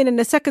 70. And then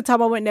the second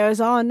time I went there, it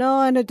was, oh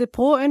no, and they're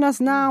deporting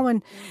us now.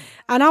 And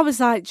I was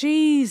like,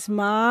 geez,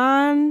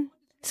 man.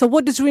 So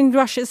what does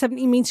Windrush at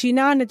 70 mean to you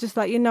now? And they're just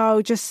like,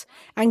 just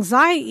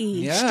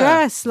anxiety,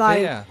 stress.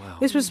 Like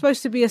this was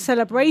supposed to be a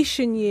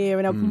celebration year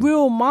and a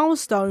real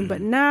milestone. But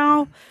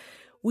now...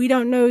 we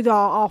don't know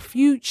our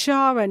future,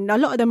 and a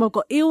lot of them have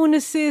got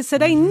illnesses, so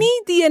they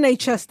need the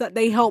NHS that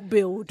they help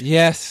build.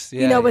 Yes,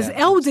 as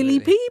elderly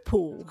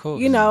people, of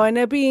course. And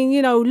they're being,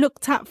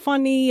 looked at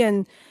funny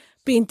and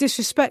being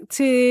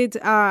disrespected,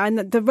 and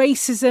the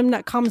racism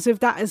that comes with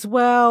that as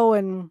well,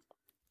 and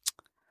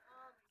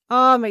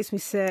it makes me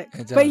sick.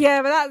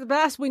 But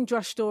that's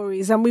Windrush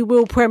Stories, and we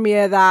will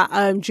premiere that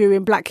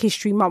during Black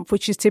History Month,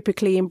 which is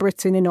typically in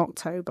Britain in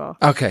October.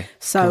 Okay,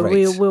 so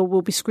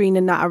we'll be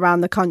screening that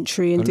around the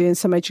country and doing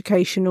some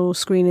educational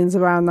screenings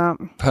around that.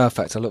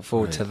 Perfect. I look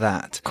forward to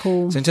that.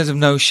 Cool. So in terms of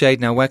No Shade,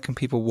 now where can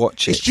people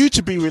watch it? It's due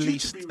to be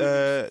released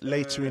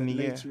later in the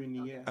year.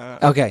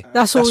 Okay,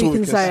 that's all we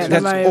can say at the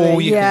moment. That's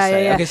all you can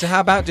say. Yeah. Okay, so how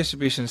about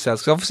distribution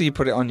sales? Because obviously you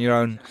put it on your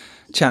own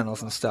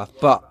channels and stuff,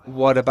 but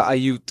what about, are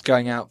you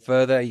going out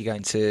further? Are you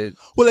going to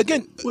well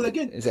again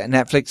is it a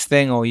Netflix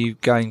thing, or are you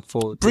going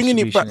for bringing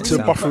it back to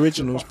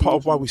BUFFOriginals? Part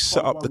of why we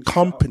set up the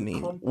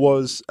company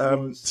was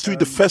through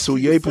the festival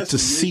you're able to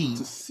see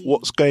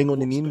what's going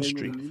on in the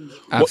industry,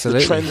 what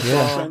the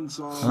trends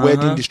are, where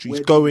the industry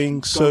is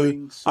going. So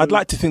I'd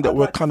like to think that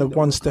we're kind of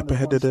one step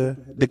ahead of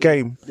the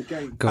game.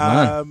 Good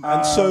man.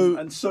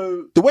 And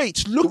so the way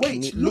it's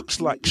looking, it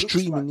looks like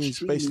streaming is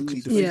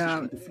basically the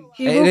future.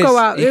 It will go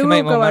out. You can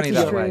make more money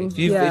that way. stream.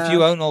 If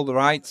you own all the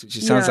rights, which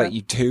it sounds like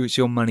you do, it's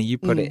your money, you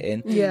put it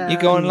in. You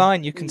go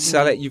online, you can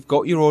sell it. You've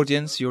got your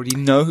audience. You already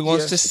know who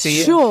wants to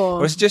see it.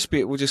 Or it's just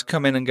it will just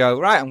come in and go,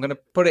 right, I'm going to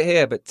put it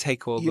here, but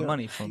take all the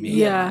money from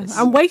you.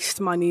 And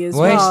waste money as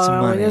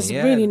well. There's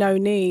really no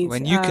need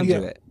when you can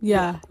do it.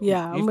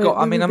 You've got.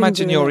 I mean,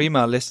 imagine your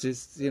email list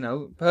is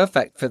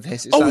perfect for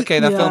this. It's like, okay,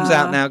 that film's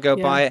out now. Go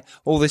buy it.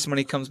 All this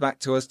money comes back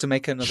to us to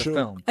make another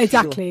film.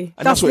 Exactly.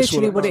 That's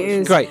literally what it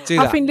is. Great. Do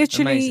that. I think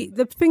literally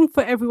the thing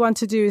for everyone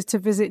to do is to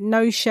visit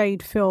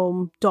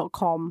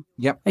noshadefilm.com.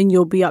 Yep. And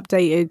you'll be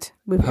updated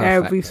with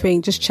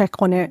everything. Just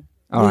check on it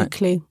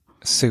weekly.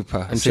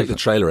 Super. And check the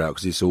trailer out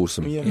because it's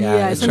awesome.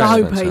 It's on the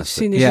homepage as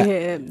soon as you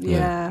hit it.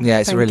 Yeah,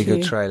 it's a really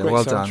good trailer.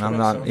 Well done. I'm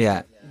not.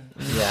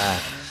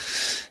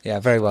 Yeah,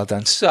 very well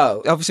done.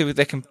 So, obviously,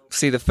 they can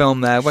see the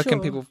film there. Where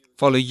can people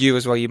follow you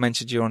as well? You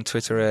mentioned you're on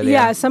Twitter earlier.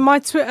 Yeah, so my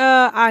Twitter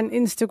and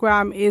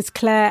Instagram is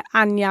Clare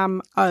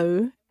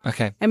Anyiam-O.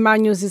 Okay.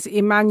 Emmanuel's is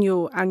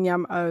Emmanuel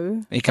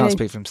Anyiam-O. He can't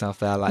speak for himself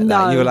there like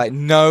that. You were like,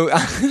 no.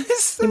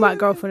 You might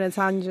go off on a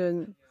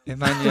tangent.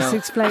 Emmanuel. Just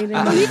explaining.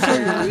 She's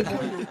got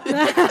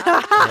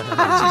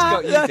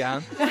you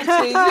down.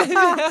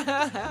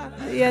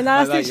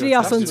 That's literally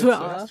us on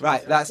Twitter.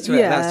 Right, that's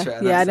Twitter. That's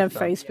Twitter. And then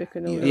Facebook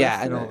and all that.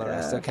 Yeah, and all the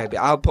rest. Okay, but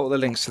I'll put all the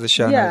links to the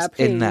show notes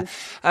in there.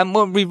 And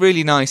what would be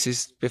really nice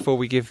is, before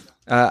we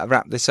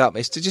wrap this up,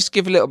 is to just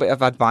give a little bit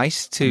of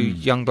advice to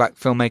young black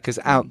filmmakers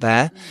out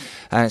there,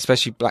 and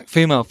especially black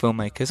female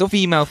filmmakers or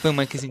female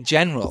filmmakers in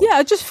general.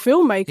 Yeah, just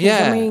filmmakers.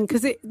 Yeah. I mean,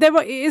 because it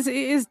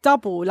is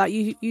double. Like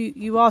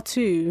you are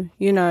too.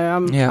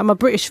 I'm a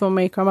British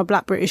filmmaker. I'm a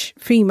black British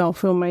female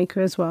filmmaker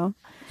as well.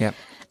 Yeah.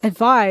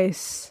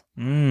 Advice.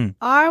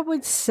 I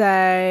would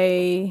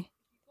say,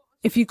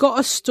 if you got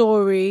a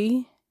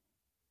story,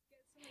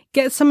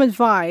 get some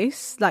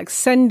advice, like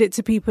send it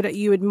to people that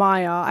you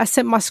admire. I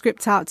sent my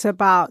script out to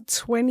about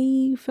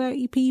 20,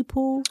 30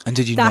 people. And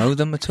did you know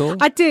them at all?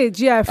 I did,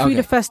 yeah, through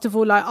the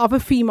festival, like other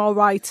female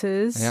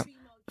writers. Yep.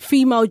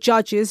 Female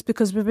judges,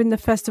 because within the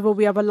festival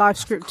we have a live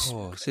script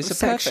it's a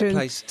section. perfect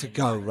place to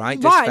go, right?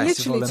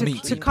 Literally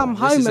to come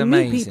home and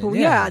meet people.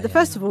 At the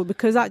festival,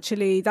 because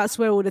actually that's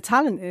where all the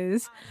talent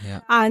is. Yeah.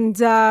 And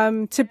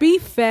to be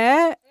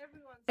fair,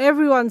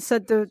 everyone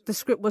said the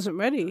script wasn't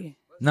ready.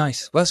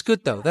 Nice. Well, that's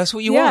good though. That's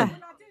what you want.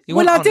 You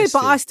well, want I did,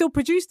 but I still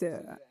produced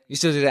it. You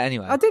still did it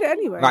anyway? I did it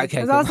anyway. Right,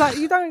 okay. Because I was like,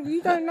 you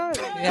don't know.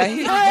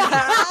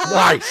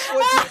 Nice.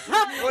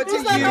 What did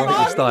you want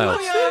the style?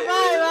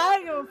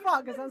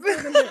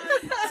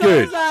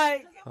 Good.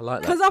 I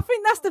like that. Because I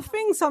think that's the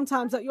thing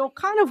sometimes, that you're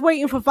kind of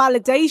waiting for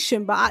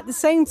validation, but at the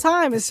same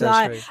time, it's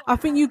like, true. I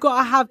think you've got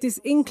to have this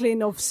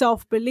inkling of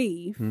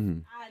self-belief.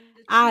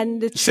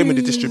 And the same with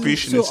the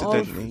distribution,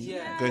 incidentally.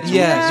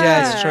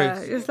 It's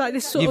true. It's like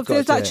this sort of,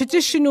 there's like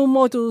traditional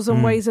models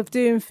and ways of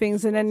doing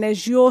things, and then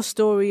there's your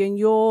story and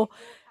your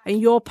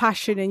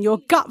passion and your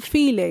gut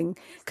feeling.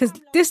 Because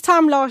this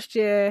time last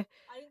year,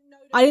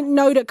 I didn't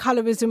know that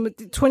colorism,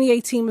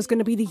 2018 was going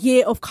to be the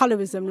year of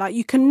colorism. Like,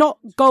 you cannot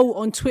go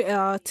on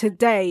Twitter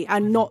today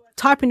and not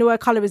type in the word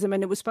colorism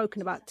and it was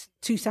spoken about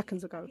 2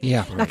 seconds ago.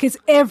 Yeah. Like, it's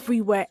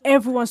everywhere.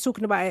 Everyone's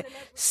talking about it.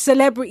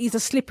 Celebrities are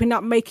slipping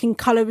up making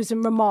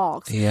colorism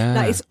remarks. Yeah.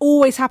 Like, it's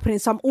always happening.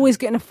 So I'm always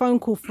getting a phone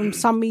call from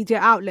some media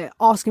outlet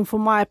asking for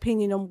my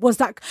opinion on, was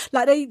that,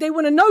 like, they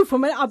want to know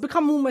from it. I've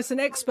become almost an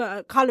expert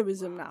at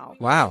colorism now.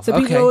 Wow. So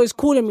people are always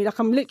calling me, like,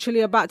 I'm literally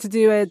about to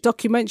do a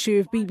documentary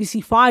with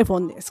BBC 5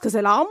 on this, because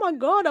they're like, oh my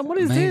God, and what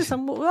is this?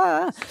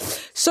 And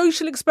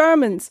social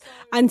experiments.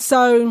 And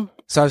so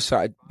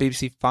sorry,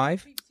 BBC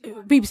 5?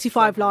 BBC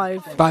 5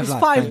 Live. Five It's Live,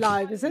 5 thank you.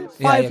 Live, is it?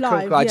 Yeah, 5 yeah,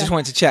 Live. cool. I just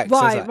wanted to check. So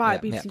I was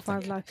like, BBC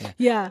 5 Live.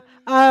 Yeah.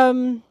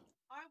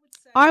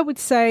 I would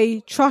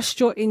say trust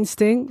your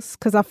instincts,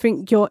 because I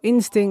think your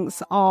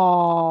instincts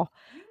are,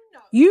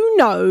 you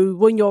know,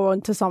 when you're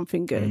onto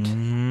something good.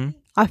 Mm-hmm.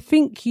 I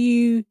think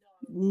you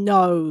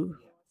know.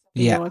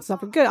 Yeah. Onto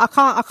something good. I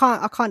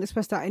can't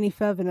express that any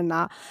further than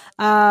that.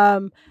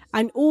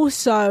 And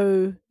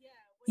also,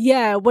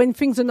 when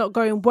things are not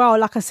going well,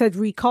 like I said,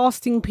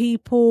 recasting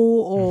people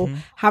or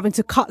having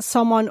to cut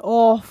someone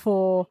off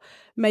or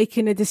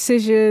making a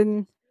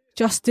decision,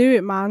 just do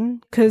it, man.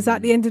 Because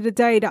at the end of the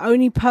day, the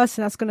only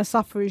person that's going to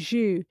suffer is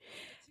you.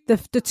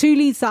 The two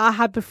leads that I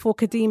had before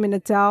Kadeem and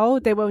Adele,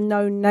 they were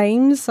known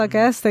names, I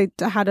guess. They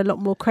had a lot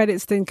more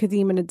credits than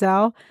Kadeem and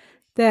Adele.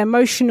 Their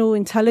emotional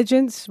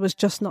intelligence was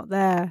just not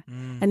there.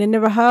 And in the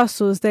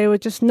rehearsals, they were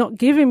just not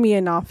giving me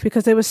enough,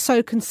 because they were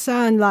so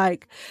concerned,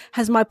 like,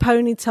 has my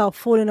ponytail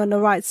fallen on the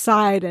right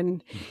side?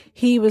 And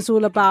he was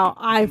all about,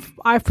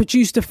 I've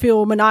produced a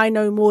film and I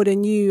know more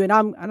than you. And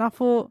I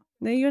thought,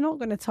 no, you're not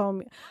going to tell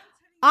me.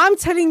 I'm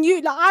telling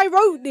you, like, I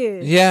wrote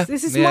this. Yeah.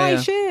 This is my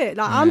shit.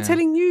 Like, I'm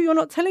telling you, you're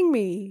not telling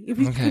me. If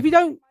you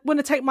don't want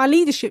to take my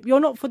leadership, you're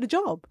not for the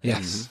job.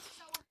 Yes.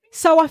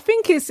 So I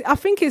think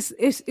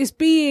it's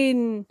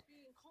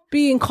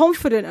being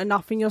confident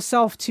enough in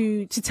yourself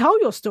to tell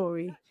your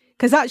story,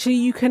 because actually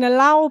you can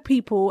allow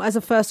people as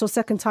a first or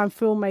second time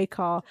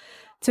filmmaker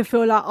to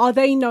feel like, oh,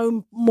 they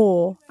know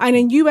more, and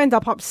then you end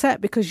up upset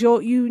because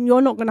you're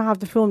not going to have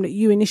the film that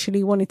you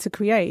initially wanted to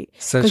create,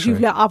 because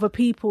you've let other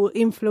people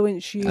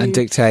influence you and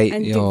dictate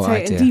your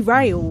idea and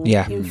derail.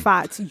 Yeah. In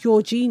fact,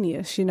 your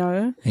genius.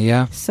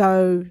 Yeah.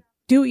 So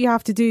do what you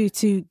have to do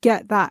to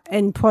get that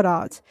end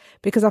product,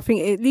 because I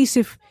think at least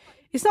if.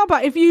 It's not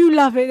about if you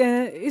love it,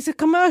 then it's a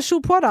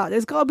commercial product.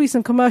 There's got to be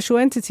some commercial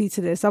entity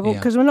to this,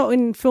 because we're not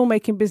in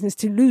filmmaking business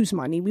to lose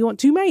money. We want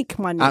to make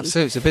money.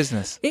 Absolutely, it's a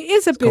business. It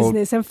is a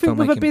business, and think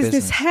with a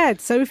business head.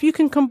 So if you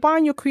can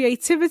combine your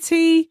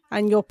creativity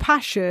and your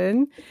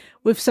passion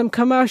with some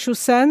commercial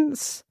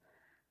sense,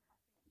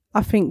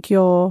 I think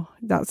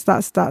that's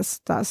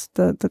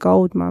the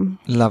gold, man.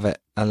 Love it.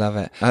 I love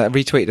it. I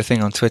retweeted a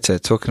thing on Twitter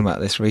talking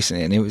about this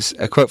recently, and it was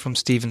a quote from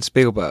Steven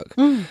Spielberg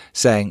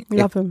saying,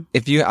 Love him.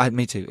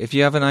 Me too. If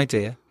you have an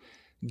idea,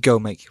 go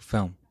make your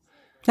film.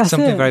 That's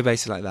something it. very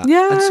basic like that.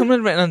 Yeah. And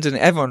someone written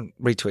underneath, everyone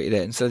retweeted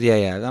it and said,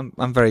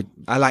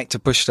 I like to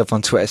push stuff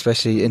on Twitter,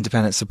 especially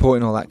independent,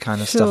 supporting all that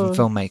kind of stuff and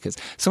filmmakers.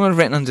 Someone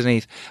written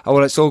underneath, oh,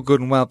 well, it's all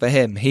good and well for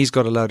him. He's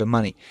got a load of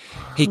money.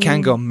 He can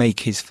go and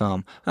make his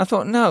film. And I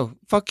thought, no,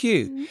 fuck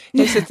you.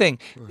 Here's the thing.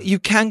 You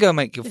can go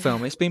make your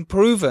film. It's been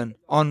proven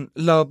on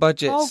lower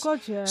budgets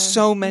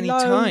so many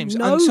times.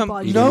 No and some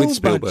budget.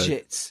 no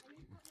budgets.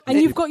 And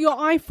you've got your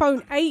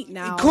iPhone 8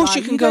 now. Of course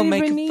you can go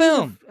make a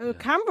film. A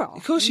camera.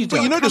 Of course you do.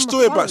 But you know the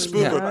story about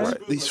Spielberg,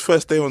 right? His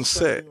first day on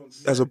set,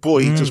 as a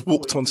boy, he just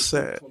walked on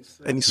set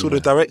and he saw the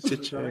director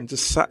chair and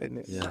just sat in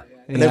it. Yeah.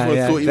 And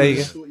everyone thought there he you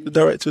was the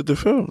director of the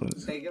film.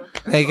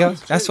 There you go.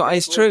 That's what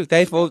it's true.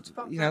 They thought,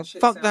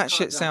 fuck that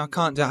shit. Say I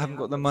can't do it. I haven't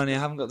got the money. I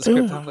haven't got the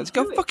script. I haven't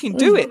got. Go fucking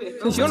do it.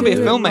 If you want to be a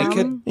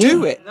filmmaker,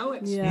 do it.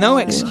 Yeah. No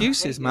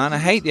excuses, man. I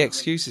hate the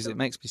excuses. It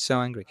makes me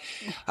so angry.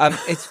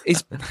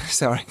 It's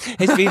sorry.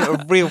 It's been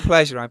a real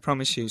pleasure. I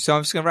promise you. So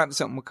I'm just going to wrap this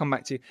up and we'll come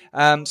back to you.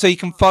 So you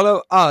can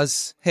follow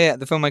us here at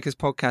the Filmmakers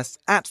Podcast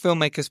at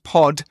Filmmakers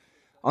Pod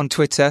on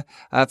Twitter,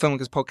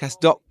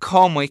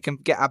 filmmakerspodcast.com, where you can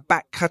get our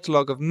back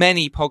catalogue of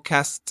many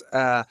podcasts,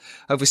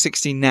 over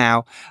 60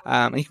 now.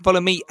 And you can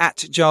follow me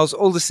at Giles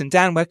Alderson.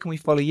 Dan, where can we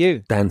follow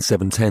you? Dan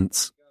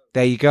 7/10.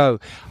 There you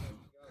go.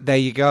 There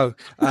you go.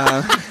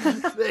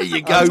 There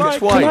you go. Can I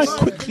Twice.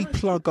 quickly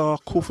plug our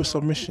call for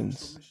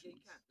submissions?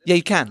 Yeah,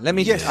 you can. Let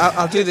me. Yes.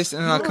 I'll do this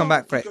and then I'll come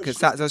back for it because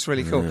that's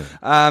really cool.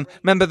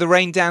 Remember the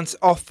Rain Dance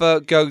offer?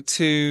 Go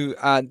to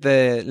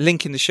the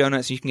link in the show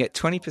notes. You can get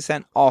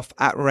 20% off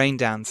at Rain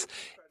Dance.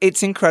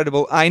 It's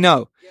incredible. I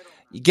know.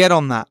 You get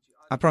on that.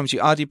 I promise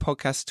you. RD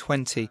Podcast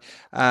 20.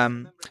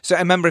 So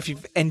remember, if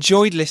you've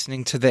enjoyed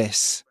listening to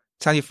this,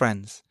 tell your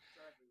friends.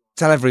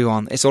 Tell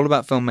everyone. It's all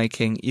about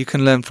filmmaking. You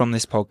can learn from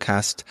this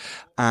podcast.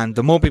 And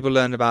the more people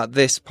learn about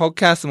this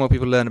podcast, the more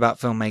people learn about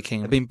filmmaking.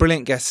 There have been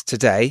brilliant guests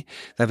today.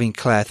 There have been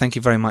Claire. Thank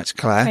you very much,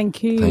 Claire.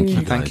 Thank you.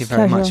 Thank you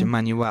very much,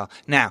 Emmanuel.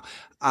 Now,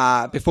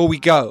 before we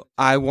go,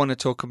 I want to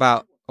talk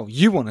about, or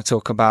you want to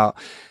talk about,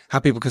 how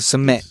people can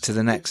submit to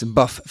the next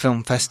Buff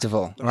Film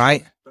Festival,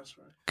 right? That's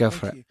right. Go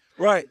for it.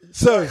 Right,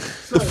 so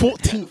the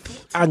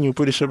 14th annual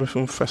British Urban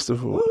Film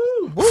Festival,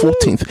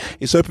 14th,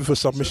 it's open for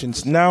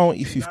submissions now.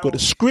 If you've got a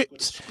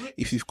script,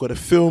 if you've got a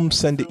film,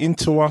 send it in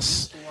to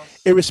us,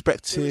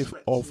 irrespective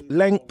of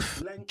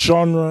length,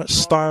 genre,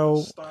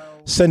 style.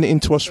 Send it in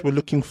to us. We're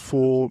looking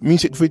for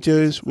music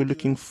videos, we're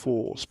looking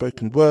for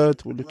spoken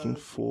word, we're looking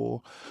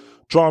for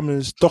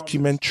dramas,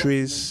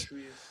 documentaries,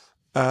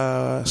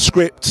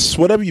 scripts,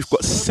 whatever you've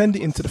got, send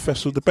it into the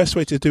festival. The best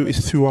way to do it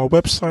is through our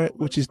website,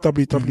 which is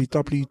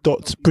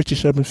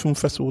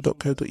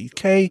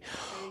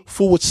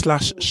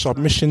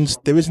www.britishurbanfilmfestival.co.uk/submissions.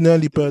 There is an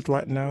early bird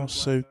right now,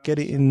 so get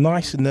it in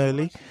nice and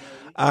early.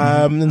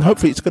 And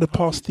hopefully it's going to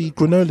pass the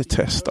granola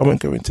test. I won't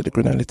go into the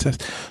granola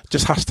test.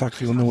 Just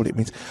hashtag, you'll know what it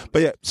means.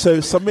 But yeah,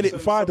 so submit it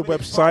via the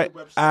website.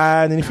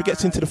 And then if it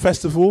gets into the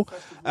festival,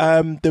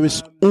 there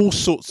is all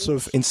sorts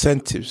of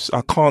incentives.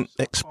 I can't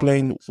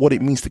explain what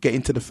it means to get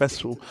into the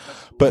festival.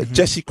 But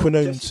Jesse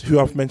Quinones, who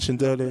I've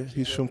mentioned earlier,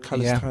 who's from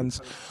Callistan's.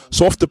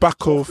 So off the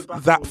back of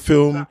that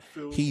film,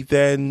 he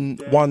then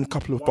won a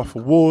couple of Buff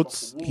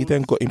Awards. He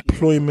then got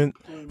employment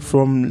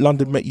from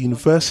London Met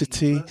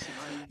University.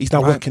 He's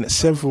now working at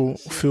several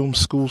film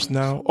schools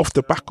now, off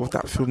the back of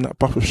that film that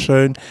Buff have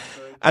shown.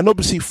 And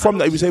obviously from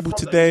that, he was able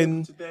to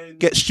then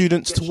get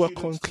students to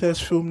work on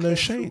Claire's film No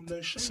Shade.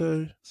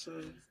 So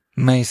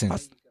amazing.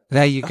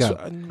 There you go.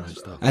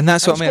 And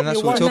that's what I mean.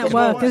 That's what we're talking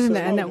about. Network, isn't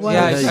it? A network.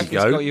 Yeah, exactly.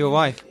 It's got you a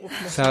wife.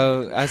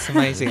 So that's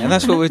amazing. And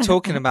that's what we're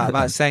talking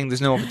about saying there's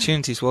no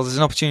opportunities. Well, there's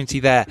an opportunity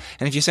there.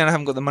 And if you're saying I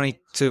haven't got the money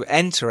to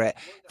enter it,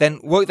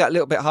 then work that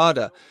little bit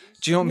harder.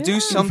 Do you want to do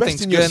something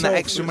to earn that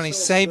extra money?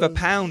 Save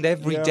 £1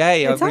 every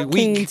day, every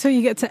week. Until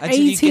you get to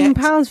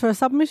 £18 for a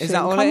submission. Is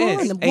that all it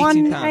is?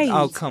 £18.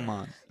 Oh, come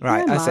on.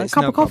 Right, yeah, I said, a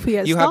cup of coffee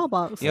at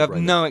Starbucks. You have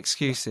no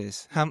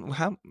excuses.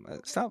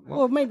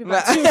 Well, maybe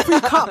about 2 or 3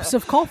 cups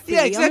of coffee.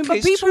 Yeah, exactly.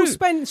 But people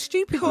spend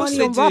stupid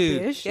money on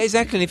rubbish. Yeah,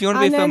 exactly. And if you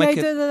want to be a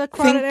filmmaker, they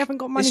cry that they haven't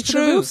got money for the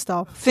real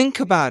stuff. Think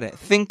about it.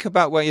 Think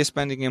about where you're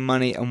spending your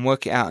money and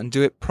work it out and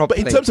do it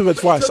properly. But in terms of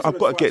advice, I've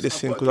got to get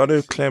this in because I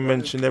know Claire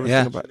mentioned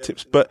everything about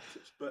tips, but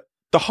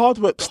the hard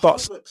work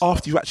starts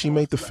after you actually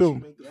made the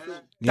film.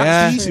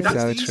 That's easy.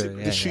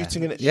 The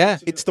shooting and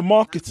it's the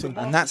marketing,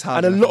 and that's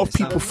hard. And a lot of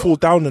people fall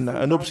down on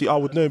that. And obviously, I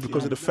would know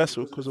because of the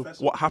festival, because of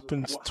what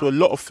happens to a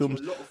lot of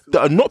films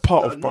that are not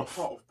part of Buff.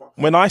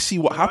 When I see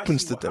what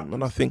happens to them,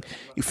 and I think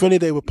if only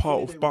they were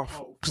part of Buff,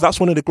 because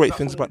that's one of the great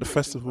things about the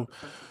festival.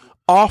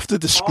 After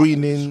the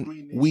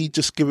screening, we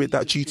just give it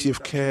that duty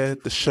of care,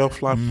 the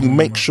shelf life. We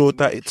make sure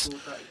that it's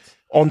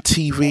on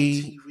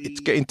TV, it's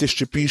getting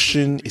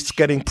distribution, it's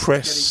getting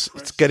press,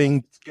 it's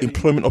getting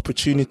employment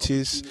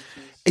opportunities,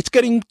 it's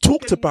getting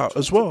talked about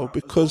as well,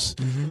 because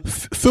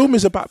film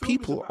is about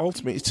people.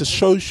 Ultimately, it's a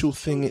social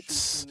thing.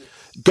 It's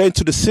going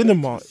to the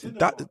cinema.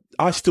 That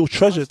I still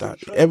treasure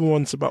that.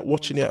 Everyone's about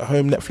watching it at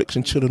home, Netflix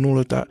and chill and all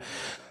of that.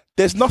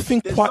 There's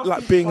nothing quite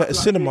like being at a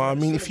cinema. I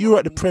mean, if you were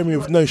at the premiere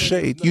of No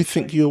Shade, you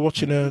think you're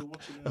watching a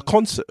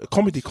concert, a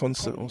comedy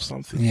concert or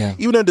something. Yeah.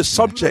 Even though the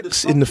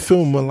subjects in the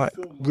film are like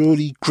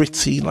really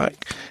gritty,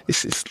 like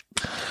it's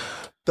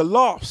the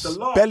laughs,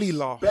 belly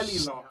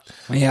laughs.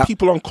 Yeah.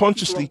 People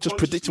unconsciously just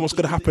predicting what's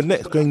going to happen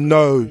next, going,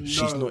 "No,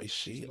 she's not. Is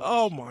she?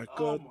 Oh my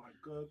god."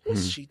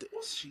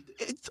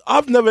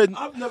 I've never,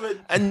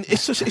 and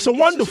it's just, it's a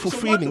wonderful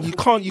feeling. You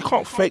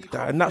can't fake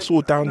that, and that's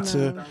all down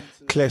to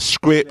Claire's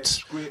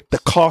script, the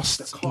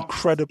cast,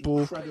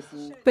 incredible.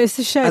 But it's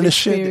the shared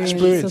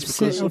experience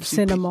because of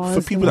cinema.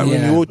 For people that are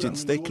in the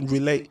audience, they can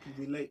relate.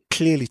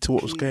 clearly to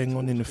what was going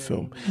on in the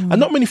film. And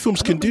not many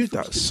films can do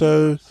that.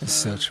 So, That's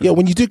so true. yeah,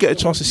 when you do get a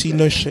chance to see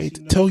No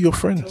Shade, tell your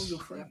friends.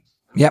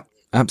 Yep,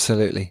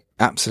 absolutely.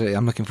 Absolutely.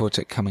 I'm looking forward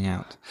to it coming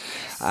out.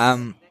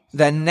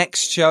 Their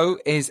next show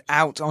is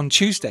out on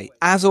Tuesday.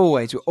 As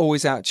always, we're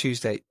always out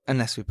Tuesday,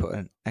 unless we put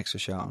an extra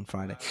show on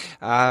Friday.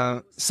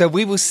 So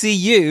we will see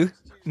you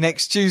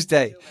next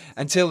Tuesday.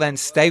 Until then,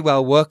 stay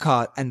well, work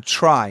hard, and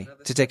try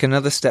to take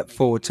another step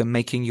forward to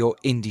making your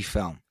indie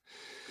film.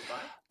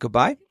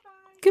 Goodbye.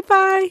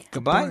 Goodbye.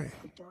 Goodbye.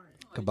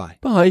 Goodbye.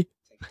 Bye.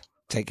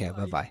 Take care.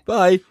 Bye-bye.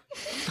 Bye.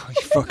 Oh,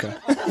 you fucker.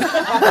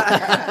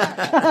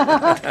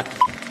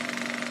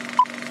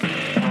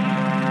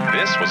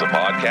 This was a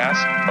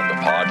podcast from the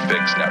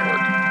Podfix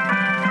Network.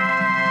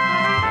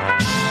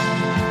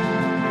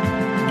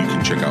 You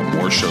can check out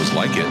more shows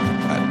like it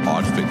at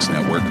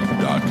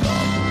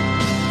podfixnetwork.com.